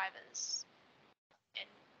around the drivers? And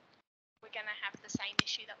we're going to have the same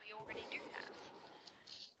issue that we already do have.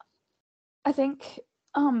 I think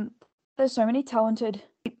there's so many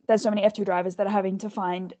F2 drivers that are having to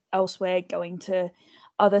find elsewhere, going to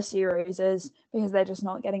other series because they're just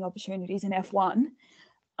not getting opportunities in F1.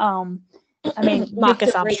 I mean,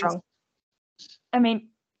 Marcus Armstrong. I mean,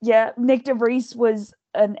 yeah, Nick de Vries was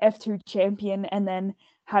an F2 champion and then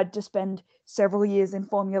had to spend several years in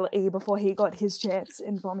Formula E before he got his chance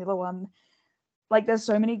in Formula One. Like, there's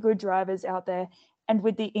so many good drivers out there, and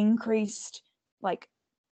with the increased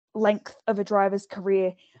length of a driver's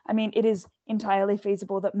career, I mean, it is entirely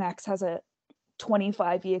feasible that Max has a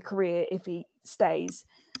 25-year career if he stays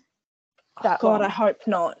that long. I hope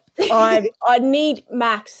not. I need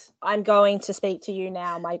Max. I'm going to speak to you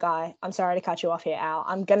now, my guy. I'm sorry to cut you off here, Al.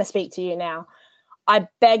 I'm going to speak to you now. I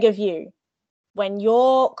beg of you, when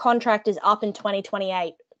your contract is up in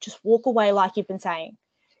 2028, just walk away like you've been saying.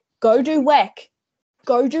 Go do WEC.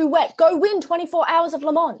 Go win 24 hours of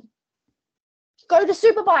Le Mans. Go to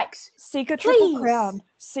Superbikes. Seek a triple crown.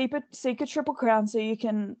 Seek a triple crown so you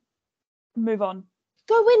can move on.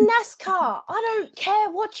 Go win NASCAR. I don't care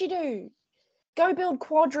what you do. Go build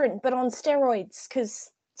Quadrant, but on steroids, because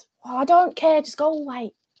I don't care. Just go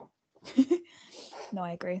away. No,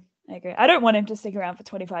 I agree. I don't want him to stick around for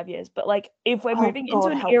 25 years, but if we're moving into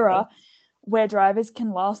an era where drivers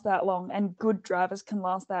can last that long and good drivers can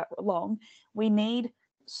last that long, we need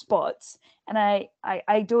spots. And I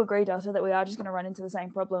do agree, Delta, that we are just going to run into the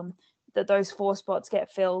same problem, that those 4 spots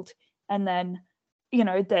get filled, and then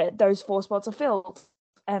those 4 spots are filled,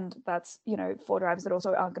 and that's 4 drivers that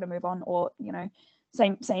also aren't going to move on, or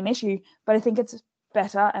same issue. But I think it's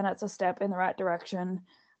better, and it's a step in the right direction,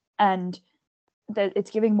 and that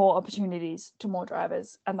it's giving more opportunities to more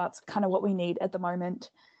drivers, and that's kind of what we need at the moment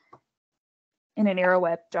in an era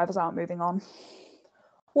where drivers aren't moving on.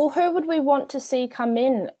 Well, who would we want to see come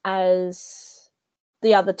in as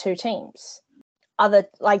the other 2 teams?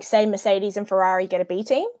 Say Mercedes and Ferrari get a B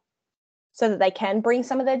team so that they can bring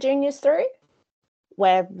some of their juniors through?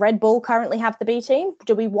 where Red Bull currently have the B team?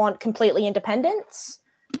 Do we want completely independents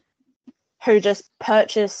who just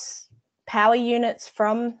purchase power units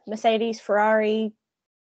from Mercedes, Ferrari,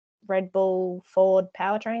 Red Bull, Ford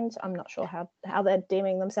powertrains? I'm not sure how they're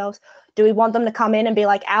deeming themselves. Do we want them to come in and be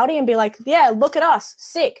like Audi and be like, yeah, look at us,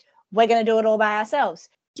 sick, we're going to do it all by ourselves?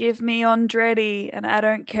 Give me Andretti, and I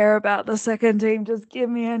don't care about the second team. Just give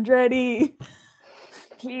me Andretti,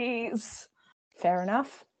 please. Fair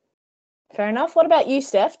enough. What about you,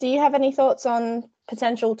 Steph? Do you have any thoughts on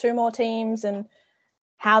potential 2 more teams and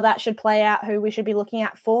how that should play out, who we should be looking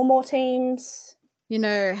at 4 more teams? You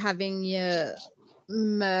know, having your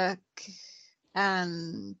Merc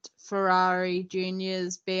and Ferrari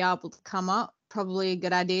juniors be able to come up, probably a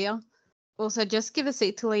good idea. Also, just give a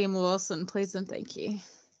seat to Liam Wilson, please and thank you.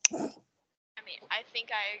 I mean, I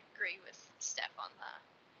think I agree with Steph on the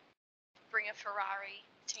bring a Ferrari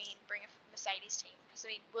team, bring a Mercedes team. Because, I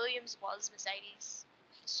mean, Williams was Mercedes,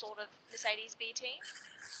 sort of Mercedes B team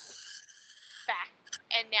back,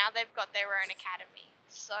 and now they've got their own academy.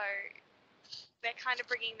 So they're kind of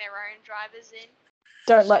bringing their own drivers in.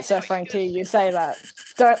 Don't let Sir Frank hear you say that.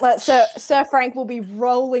 Don't let Sir Frank will be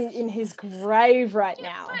rolling in his grave right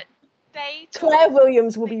now. But Claire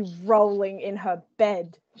Williams will be rolling in her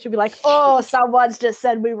bed. She'll be like, oh, someone's just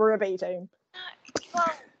said we were a B team.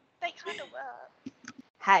 Well, they kind of were.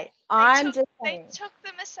 Hey, They took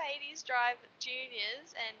the Mercedes drive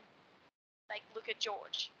juniors and, like, look at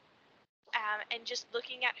George. And just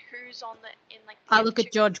looking at who's on I look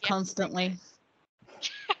at George constantly.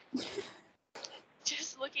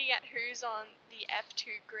 Just looking at who's on the F2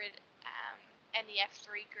 grid and the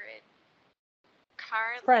F3 grid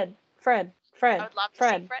currently. Fred. I would love to see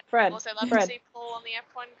Fred. Fred. Also love to see Paul on the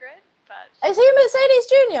F1 grid, but is he a Mercedes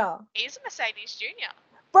Junior? He's a Mercedes Junior.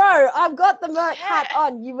 Bro, I've got the Merc hat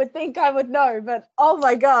on. You would think I would know, but oh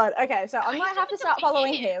my god. Okay, so I might have to start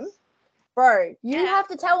following him. Bro, you have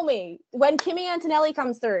to tell me when Kimi Antonelli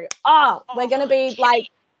comes through. We're gonna be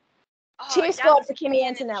cheer squad for Kimi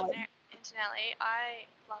Antonelli. Antonelli, I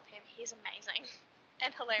love him. He's amazing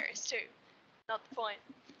and hilarious too. Not the point.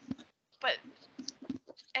 But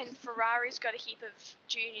and Ferrari's got a heap of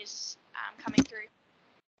juniors coming through.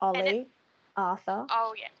 Ollie, Arthur.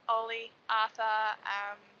 Oh yeah, Ollie, Arthur.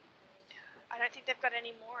 I don't think they've got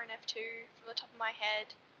any more in F2 from the top of my head.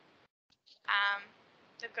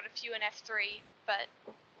 They've got a few in F3, but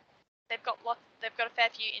they've got a fair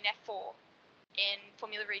few in F4 in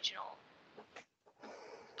Formula Regional.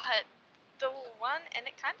 But the one, and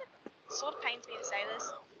it kind of sort of pains me to say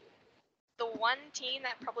this, the one team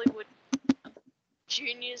that probably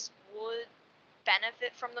juniors would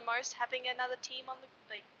benefit from the most having another team on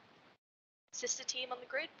the sister team on the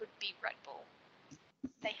grid would be Red Bull.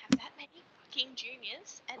 They have that many fucking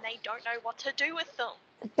juniors and they don't know what to do with them.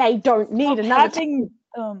 They don't need another team.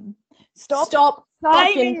 Stop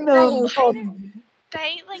signing them.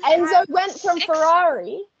 Enzo went from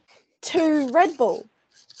Ferrari to Red Bull.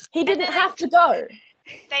 He didn't have to go.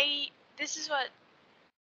 This is what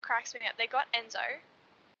cracks me up. They got Enzo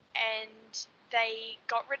and they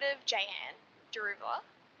got rid of Jayan Deruvla.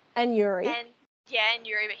 And Yuri. And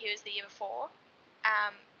Yuri, but he was the year before.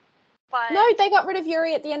 But no, they got rid of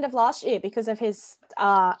Yuri at the end of last year because of his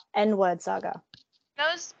N-word saga.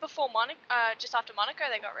 That was before Monaco. Just after Monaco,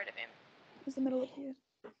 they got rid of him. It was the middle of the year.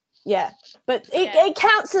 Yeah, but it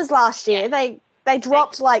counts as last year. Yeah. They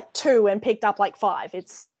dropped 2 and picked up 5.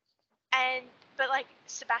 But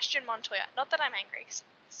Sebastian Montoya. Not that I'm angry, because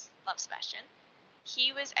I love Sebastian.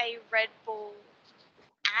 He was a Red Bull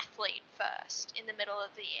athlete first in the middle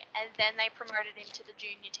of the year, and then they promoted him to the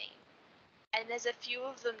junior team. And there's a few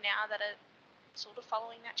of them now that are sort of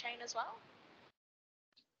following that chain as well.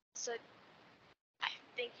 So I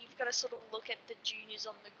think you've got to sort of look at the juniors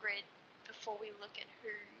on the grid before we look at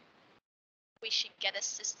who we should get a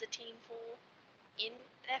sister team for in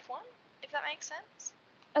F1, if that makes sense.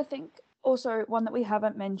 I think also one that we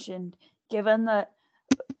haven't mentioned, given that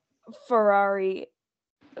Ferrari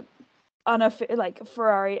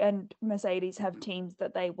and Mercedes have teams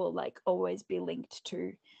that they will always be linked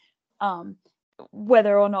to,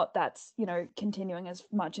 whether or not that's continuing as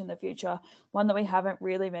much in the future. One that we haven't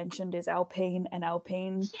really mentioned is Alpine, and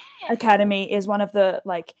Alpine Academy is one of the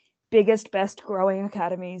biggest, best growing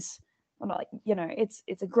academies. Well, not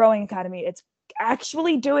it's a growing academy. It's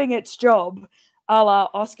actually doing its job, a la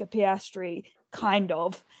Oscar Piastri, kind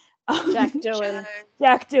of. Jack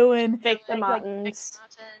Doohan, Victor Martins,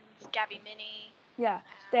 Gabby Mini. Yeah,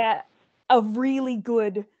 they're a really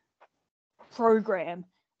good program,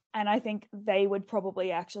 and I think they would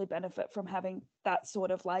probably actually benefit from having that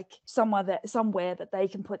sort of somewhere that they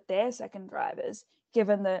can put their second drivers,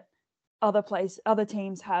 given that other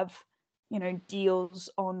teams have, deals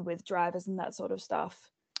on with drivers and that sort of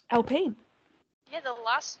stuff. Alpine. Yeah, the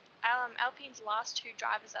last Alpine's last 2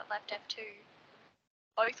 drivers that left F2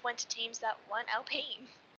 both went to teams that weren't Alpine.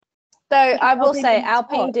 Though I will Alpine say didn't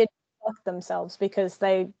Alpine stop. did fuck themselves because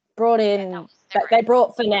they brought in their they own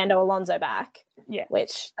brought Fernando Alonso back, Yeah.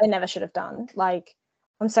 which they never should have done. Like,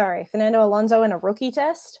 I'm sorry, Fernando Alonso in a rookie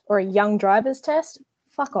test or a young driver's test,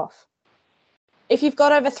 fuck off. If you've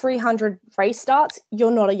got over 300 race starts,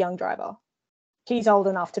 you're not a young driver. He's old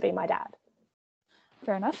enough to be my dad.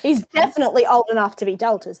 Fair enough. He's definitely old enough to be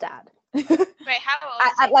Delta's dad. Wait, how old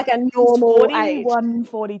is At he? like a normal age. 41,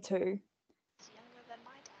 42. He's younger than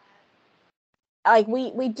my dad. Like,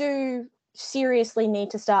 we do seriously need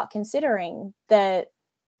to start considering that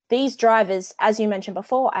these drivers, as you mentioned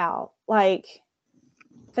before, Al, like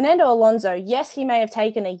Fernando Alonso, yes, he may have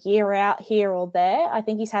taken a year out here or there. I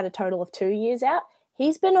think he's had a total of 2 years out.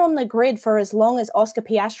 He's been on the grid for as long as Oscar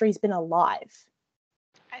Piastri's been alive.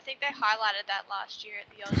 I think they highlighted that last year at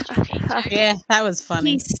the OSGP too. Yeah, that was He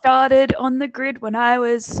funny. started on the grid when I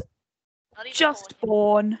was Not even just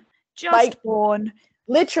born. born.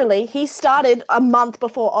 Literally, he started a month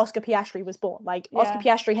before Oscar Piastri was born. Like, Oscar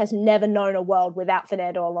Yeah. Piastri has never known a world without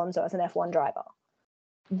Fernando Alonso as an F1 driver.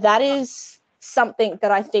 That is something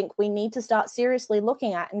that I think we need to start seriously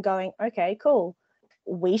looking at and going, okay, cool.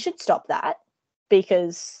 We should stop that,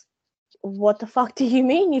 because what the fuck do you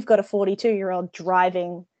mean you've got a 42-year-old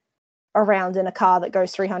driving around in a car that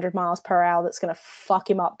goes 300 miles per hour that's going to fuck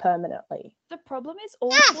him up permanently? The problem is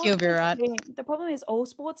all you'll be right. The problem is all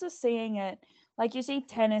sports are seeing it. Like, you see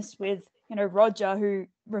tennis with, Roger, who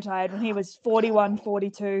retired when he was 41,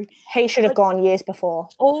 42. He should have gone years before.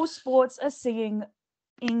 All sports are seeing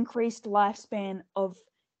increased lifespan of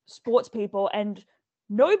sports people, and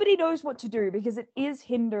nobody knows what to do because it is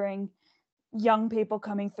hindering young people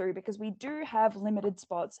coming through, because we do have limited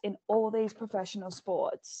spots in all these professional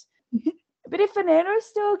sports. But if Fernando's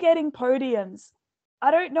still getting podiums,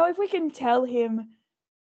 I don't know if we can tell him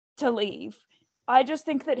to leave. I just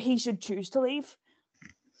think that he should choose to leave.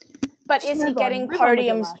 But is he getting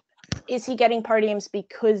podiums? Is he getting podiums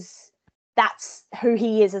because that's who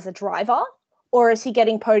he is as a driver? Or is he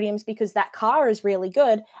getting podiums because that car is really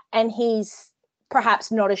good and he's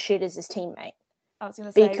perhaps not as shit as his teammate? I was going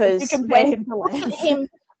to say, because when you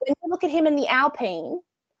look at him in the Alpine,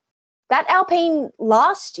 that Alpine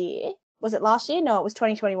last year, was it last year? No, it was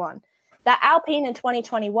 2021. That Alpine in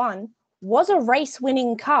 2021 was a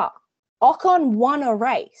race-winning car. Ocon won a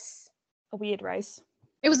race. A weird race.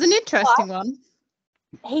 It was an interesting one.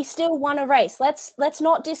 He still won a race. Let's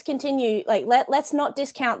not discontinue, like let's not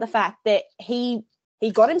discount the fact that he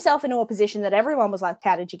got himself into a position that everyone was like,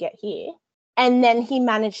 how did you get here? And then he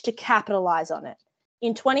managed to capitalize on it.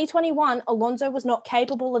 In 2021, Alonso was not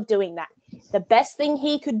capable of doing that. The best thing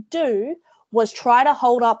he could do was try to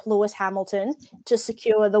hold up Lewis Hamilton to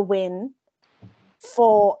secure the win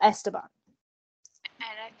for Esteban.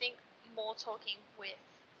 And I think more talking with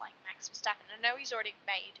like Max Verstappen. I know he's already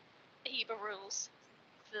made a heap of rules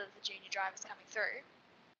for the junior drivers coming through,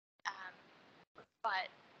 but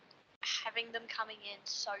having them coming in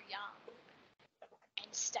so young and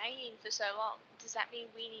staying for so long, does that mean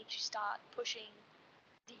we need to start pushing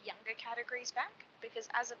the younger categories back? Because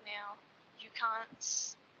as of now, you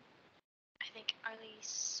can't. I think only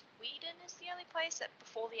Sweden is the only place that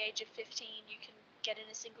before the age of 15 you can get in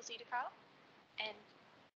a single-seater car and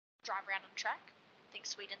drive around on track. I think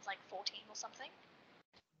Sweden's like 14 or something.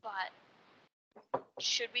 But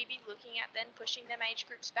should we be looking at then pushing them age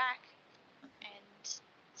groups back and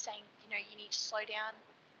saying, you need to slow down,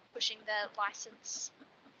 pushing the license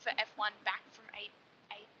for F1 back from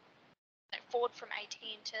forward from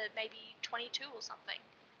 18 to maybe 22 or something?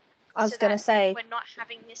 I was going to say, we're not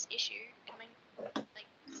having this issue coming, like,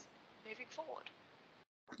 moving forward.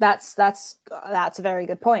 That's a very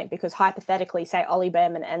good point, because hypothetically, say Ollie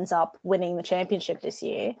Behrman ends up winning the championship this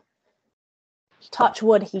year. Touch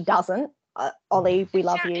wood, he doesn't. Ollie, we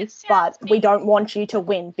love you, but we don't want you to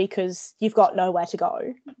win because you've got nowhere to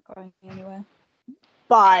go. Not going anywhere.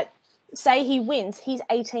 But say he wins, he's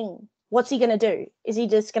 18. What's he going to do? Is he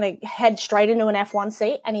just going to head straight into an F1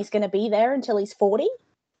 seat and he's going to be there until he's 40?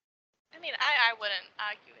 I mean, I wouldn't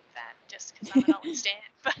argue with that just because I'm an old stand,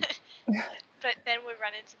 but then we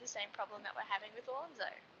run into the same problem that we're having with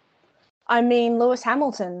Alonso. I mean, Lewis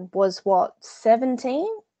Hamilton was, 17?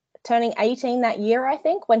 Turning 18 that year, I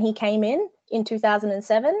think, when he came in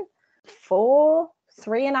 2007.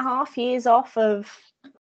 3.5 years off of,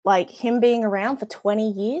 like, him being around for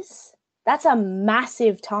 20 years. That's a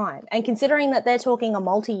massive time. And considering that they're talking a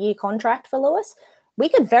multi-year contract for Lewis, we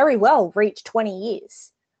could very well reach 20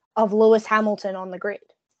 years of Lewis Hamilton on the grid.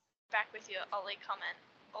 Back with your Ollie comment.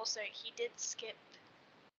 Also, he did skip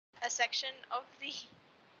a section of the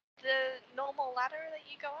normal ladder that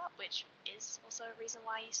you go up, which is also a reason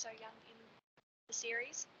why he's so young in the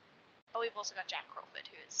series. But we've also got Jack Crawford,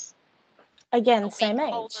 who is Again, a same week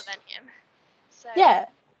age. older than him. So Yeah.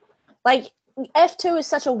 Like, F2 is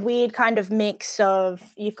such a weird kind of mix of,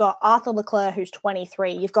 you've got Arthur Leclerc, who's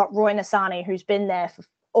 23, you've got Roy Nissany, who's been there for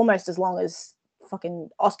almost as long as fucking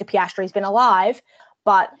Oscar Piastri's been alive,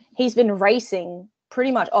 but he's been racing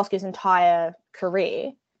pretty much Oscar's entire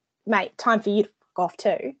career. Mate, time for you to fuck off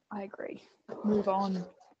too. I agree. Move on.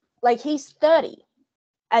 Like, he's 30.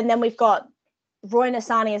 And then we've got Roy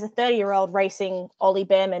Nissany as a 30-year-old racing Ollie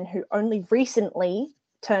Behrman, who only recently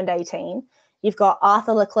turned 18. You've got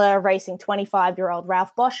Arthur Leclerc racing 25-year-old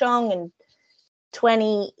Ralph Boschung and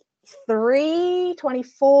 23,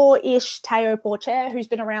 24-ish Teo Porcher, who's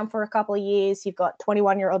been around for a couple of years. You've got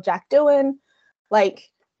 21-year-old Jack Doohan.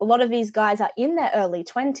 Like, a lot of these guys are in their early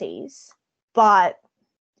 20s, but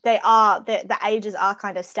the ages are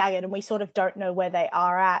kind of staggered, and we sort of don't know where they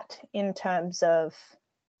are at in terms of,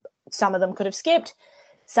 some of them could have skipped.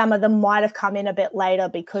 Some of them might have come in a bit later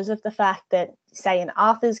because of the fact that, say, in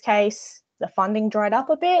Arthur's case, the funding dried up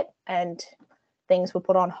a bit and things were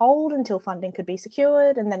put on hold until funding could be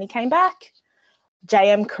secured, and then he came back.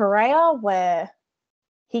 JM Correa, where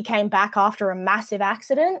he came back after a massive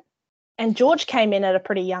accident, and George came in at a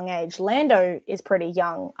pretty young age. Lando is pretty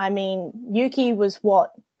young. I mean, Yuki was,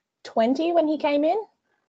 20 when he came in?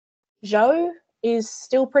 Zhou is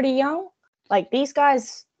still pretty young. Like, these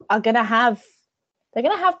guys are going to have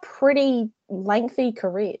pretty lengthy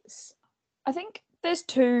careers. I think there's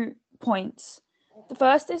 2 points. The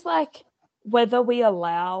first is like whether we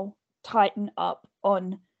tighten up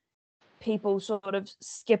on people sort of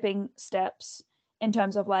skipping steps in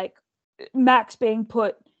terms of like Max being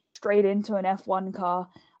put straight into an F1 car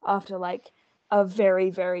after like a very,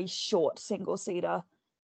 very short single-seater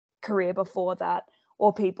career before that,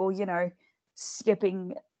 or people,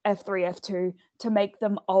 skipping F3, F2 to make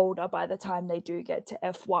them older by the time they do get to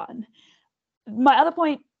F1. My other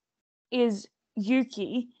point is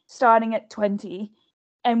Yuki starting at 20,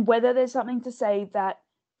 and whether there's something to say that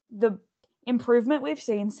the improvement we've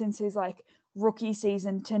seen since his like rookie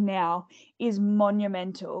season to now is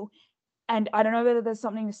monumental. And I don't know whether there's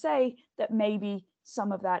something to say that maybe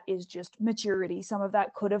some of that is just maturity. Some of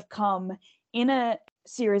that could have come in a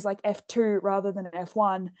series like F2 rather than an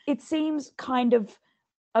F1. It seems kind of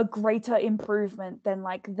a greater improvement than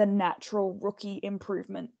like the natural rookie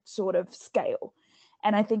improvement sort of scale.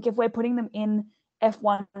 And I think if we're putting them in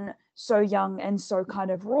F1 so young and so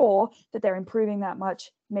kind of raw that they're improving that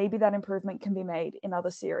much, maybe that improvement can be made in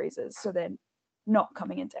other series, so they're not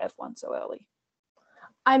coming into F1 so early.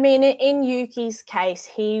 I mean, in Yuki's case,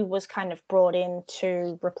 he was kind of brought in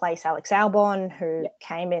to replace Alex Albon, who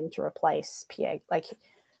came in to replace Pierre,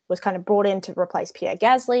 was kind of brought in to replace Pierre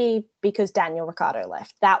Gasly because Daniel Ricciardo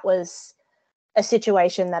left. That was a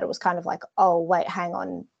situation that it was kind of like, oh, wait, hang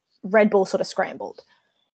on, Red Bull sort of scrambled.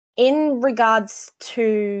 In regards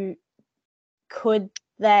to does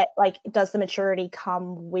the maturity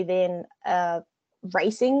come within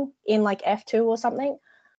racing in like F2 or something?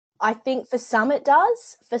 I think for some it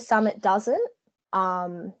does, for some it doesn't.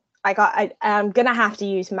 I'm gonna have to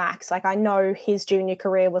use Max. Like, I know his junior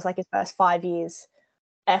career was like his first 5 years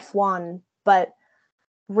F1, but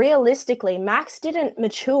realistically, Max didn't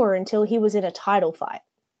mature until he was in a title fight.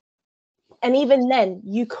 And even then,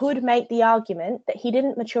 you could make the argument that he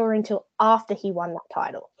didn't mature until after he won that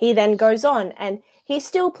title. He then goes on, and he's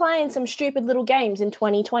still playing some stupid little games in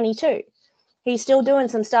 2022. He's still doing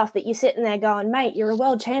some stuff that you're sitting there going, mate, you're a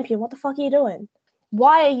world champion. What the fuck are you doing?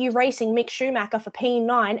 Why are you racing Mick Schumacher for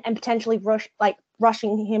P9 and potentially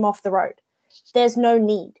rushing him off the road? There's no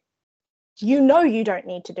need. You know you don't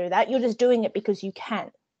need to do that. You're just doing it because you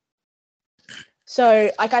can.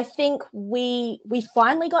 So, I think we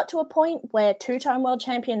finally got to a point where two-time world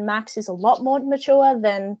champion Max is a lot more mature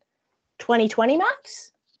than 2020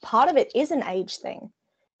 Max. Part of it is an age thing,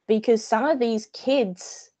 because some of these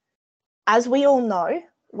kids, as we all know,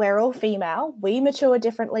 we're all female. We mature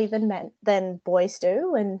differently than boys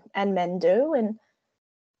do and men do, and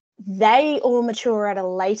they all mature at a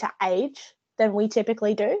later age than we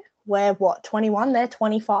typically do. We're 21, they're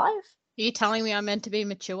 25. Are you telling me I'm meant to be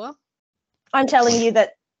mature? I'm telling you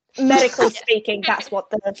that medically speaking, that's what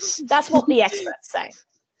the experts say.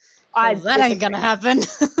 That ain't gonna happen.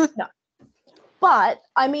 No. But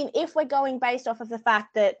I mean, if we're going based off of the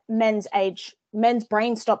fact that men's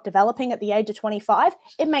brain stopped developing at the age of 25,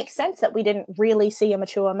 it makes sense that we didn't really see a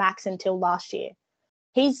mature Max until last year.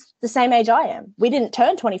 He's the same age I am. We didn't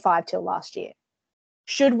turn 25 till last year.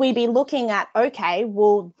 Should we be looking at, okay,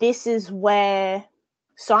 well, this is where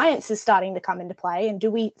science is starting to come into play, and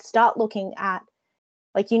do we start looking at,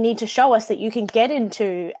 like, you need to show us that you can get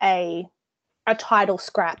into a title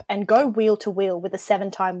scrap and go wheel to wheel with a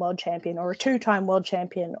 7-time world champion or a 2-time world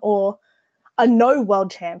champion or a no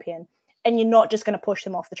world champion, and you're not just going to push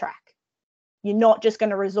them off the track. You're not just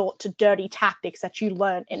going to resort to dirty tactics that you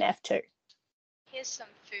learned in F2. Here's some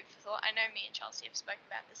food for thought. I know me and Chelsea have spoken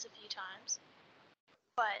about this a few times,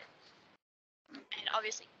 but, and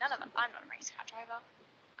obviously I'm not a race car driver.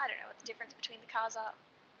 I don't know what the difference between the cars are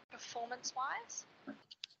performance-wise.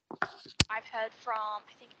 I've heard from,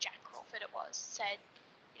 I think Jack Crawford said,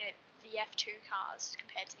 the F2 cars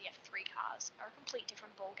compared to the F3 cars are a complete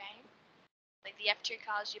different ball game. Like the F2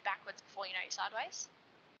 cars, you're backwards before you know you're sideways.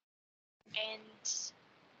 And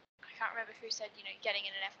I can't remember who said, getting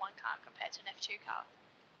in an F1 car compared to an F2 car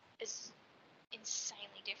is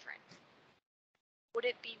insanely different. Would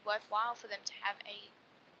it be worthwhile for them to have a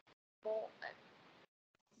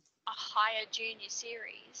higher junior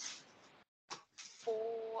series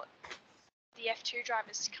for the F2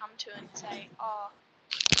 drivers to come to and say,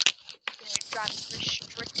 drive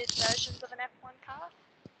restricted versions of an F1 car,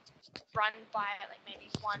 run by like maybe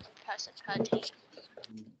one person per team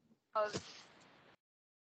of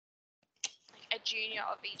like a junior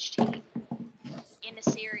of each team in a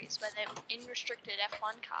series where they're in restricted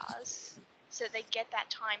F1 cars, so they get that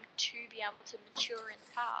time to be able to mature in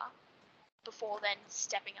the car before then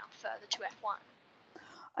stepping up further to F1.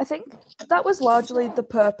 I think that was largely the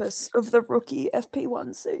purpose of the rookie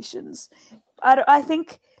FP1 sessions. I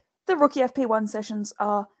think the rookie FP1 sessions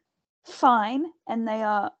are fine and they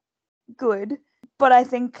are good, but I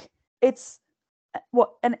think it's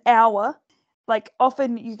an hour. Like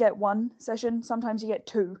often you get one session, sometimes you get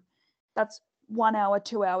two. That's 1 hour,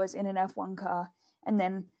 2 hours in an F1 car, and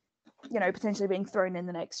then potentially being thrown in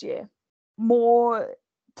the next year. More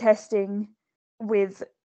testing with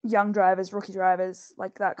young drivers, rookie drivers,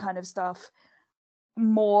 like that kind of stuff.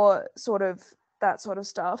 More sort of that sort of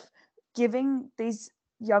stuff. Giving these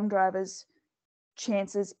young drivers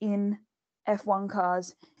chances in F1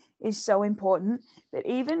 cars is so important. But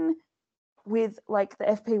even with like the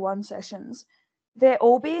FP1 sessions, they're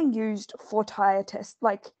all being used for tire test,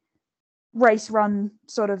 like race run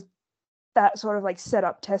that sort of like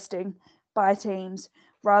setup testing by teams,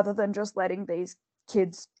 rather than just letting these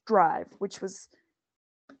kids drive, which was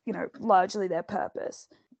largely their purpose.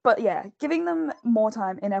 But yeah, giving them more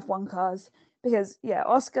time in F1 cars, because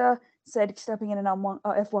Oscar said stepping in an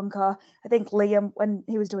F1 car. I think Liam, when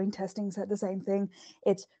he was doing testing, said the same thing.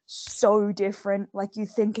 It's so different. Like you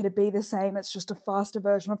think it'd be the same. It's just a faster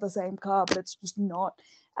version of the same car, but it's just not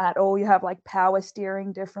at all. You have like power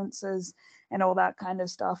steering differences and all that kind of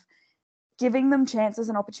stuff. Giving them chances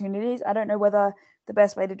and opportunities. I don't know whether the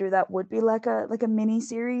best way to do that would be like a mini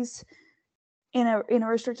series in a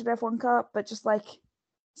restricted F1 car, but just like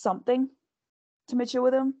something to mature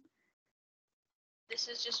with them. This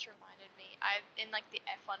has just reminded me, I'm in like the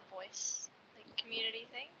F1 voice community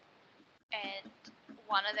thing, and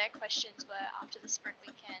one of their questions were after the sprint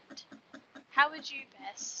weekend, how would you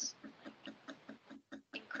best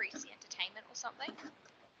increase the entertainment or something?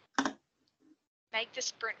 Make the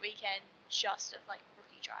sprint weekend just of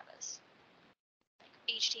rookie drivers.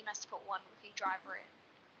 Each team has to put one rookie driver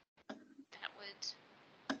in. That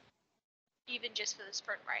would, even just for the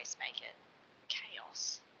sprint race, make it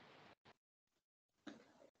chaos.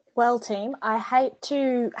 Well, team, I hate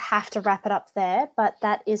to have to wrap it up there, but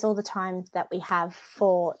that is all the time that we have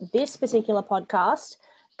for this particular podcast.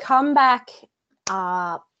 Come back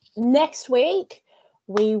next week.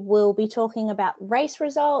 We will be talking about race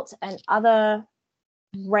results and other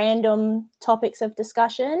random topics of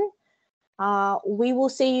discussion. We will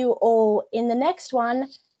see you all in the next one.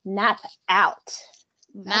 Nap out.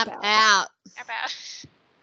 Nap out. About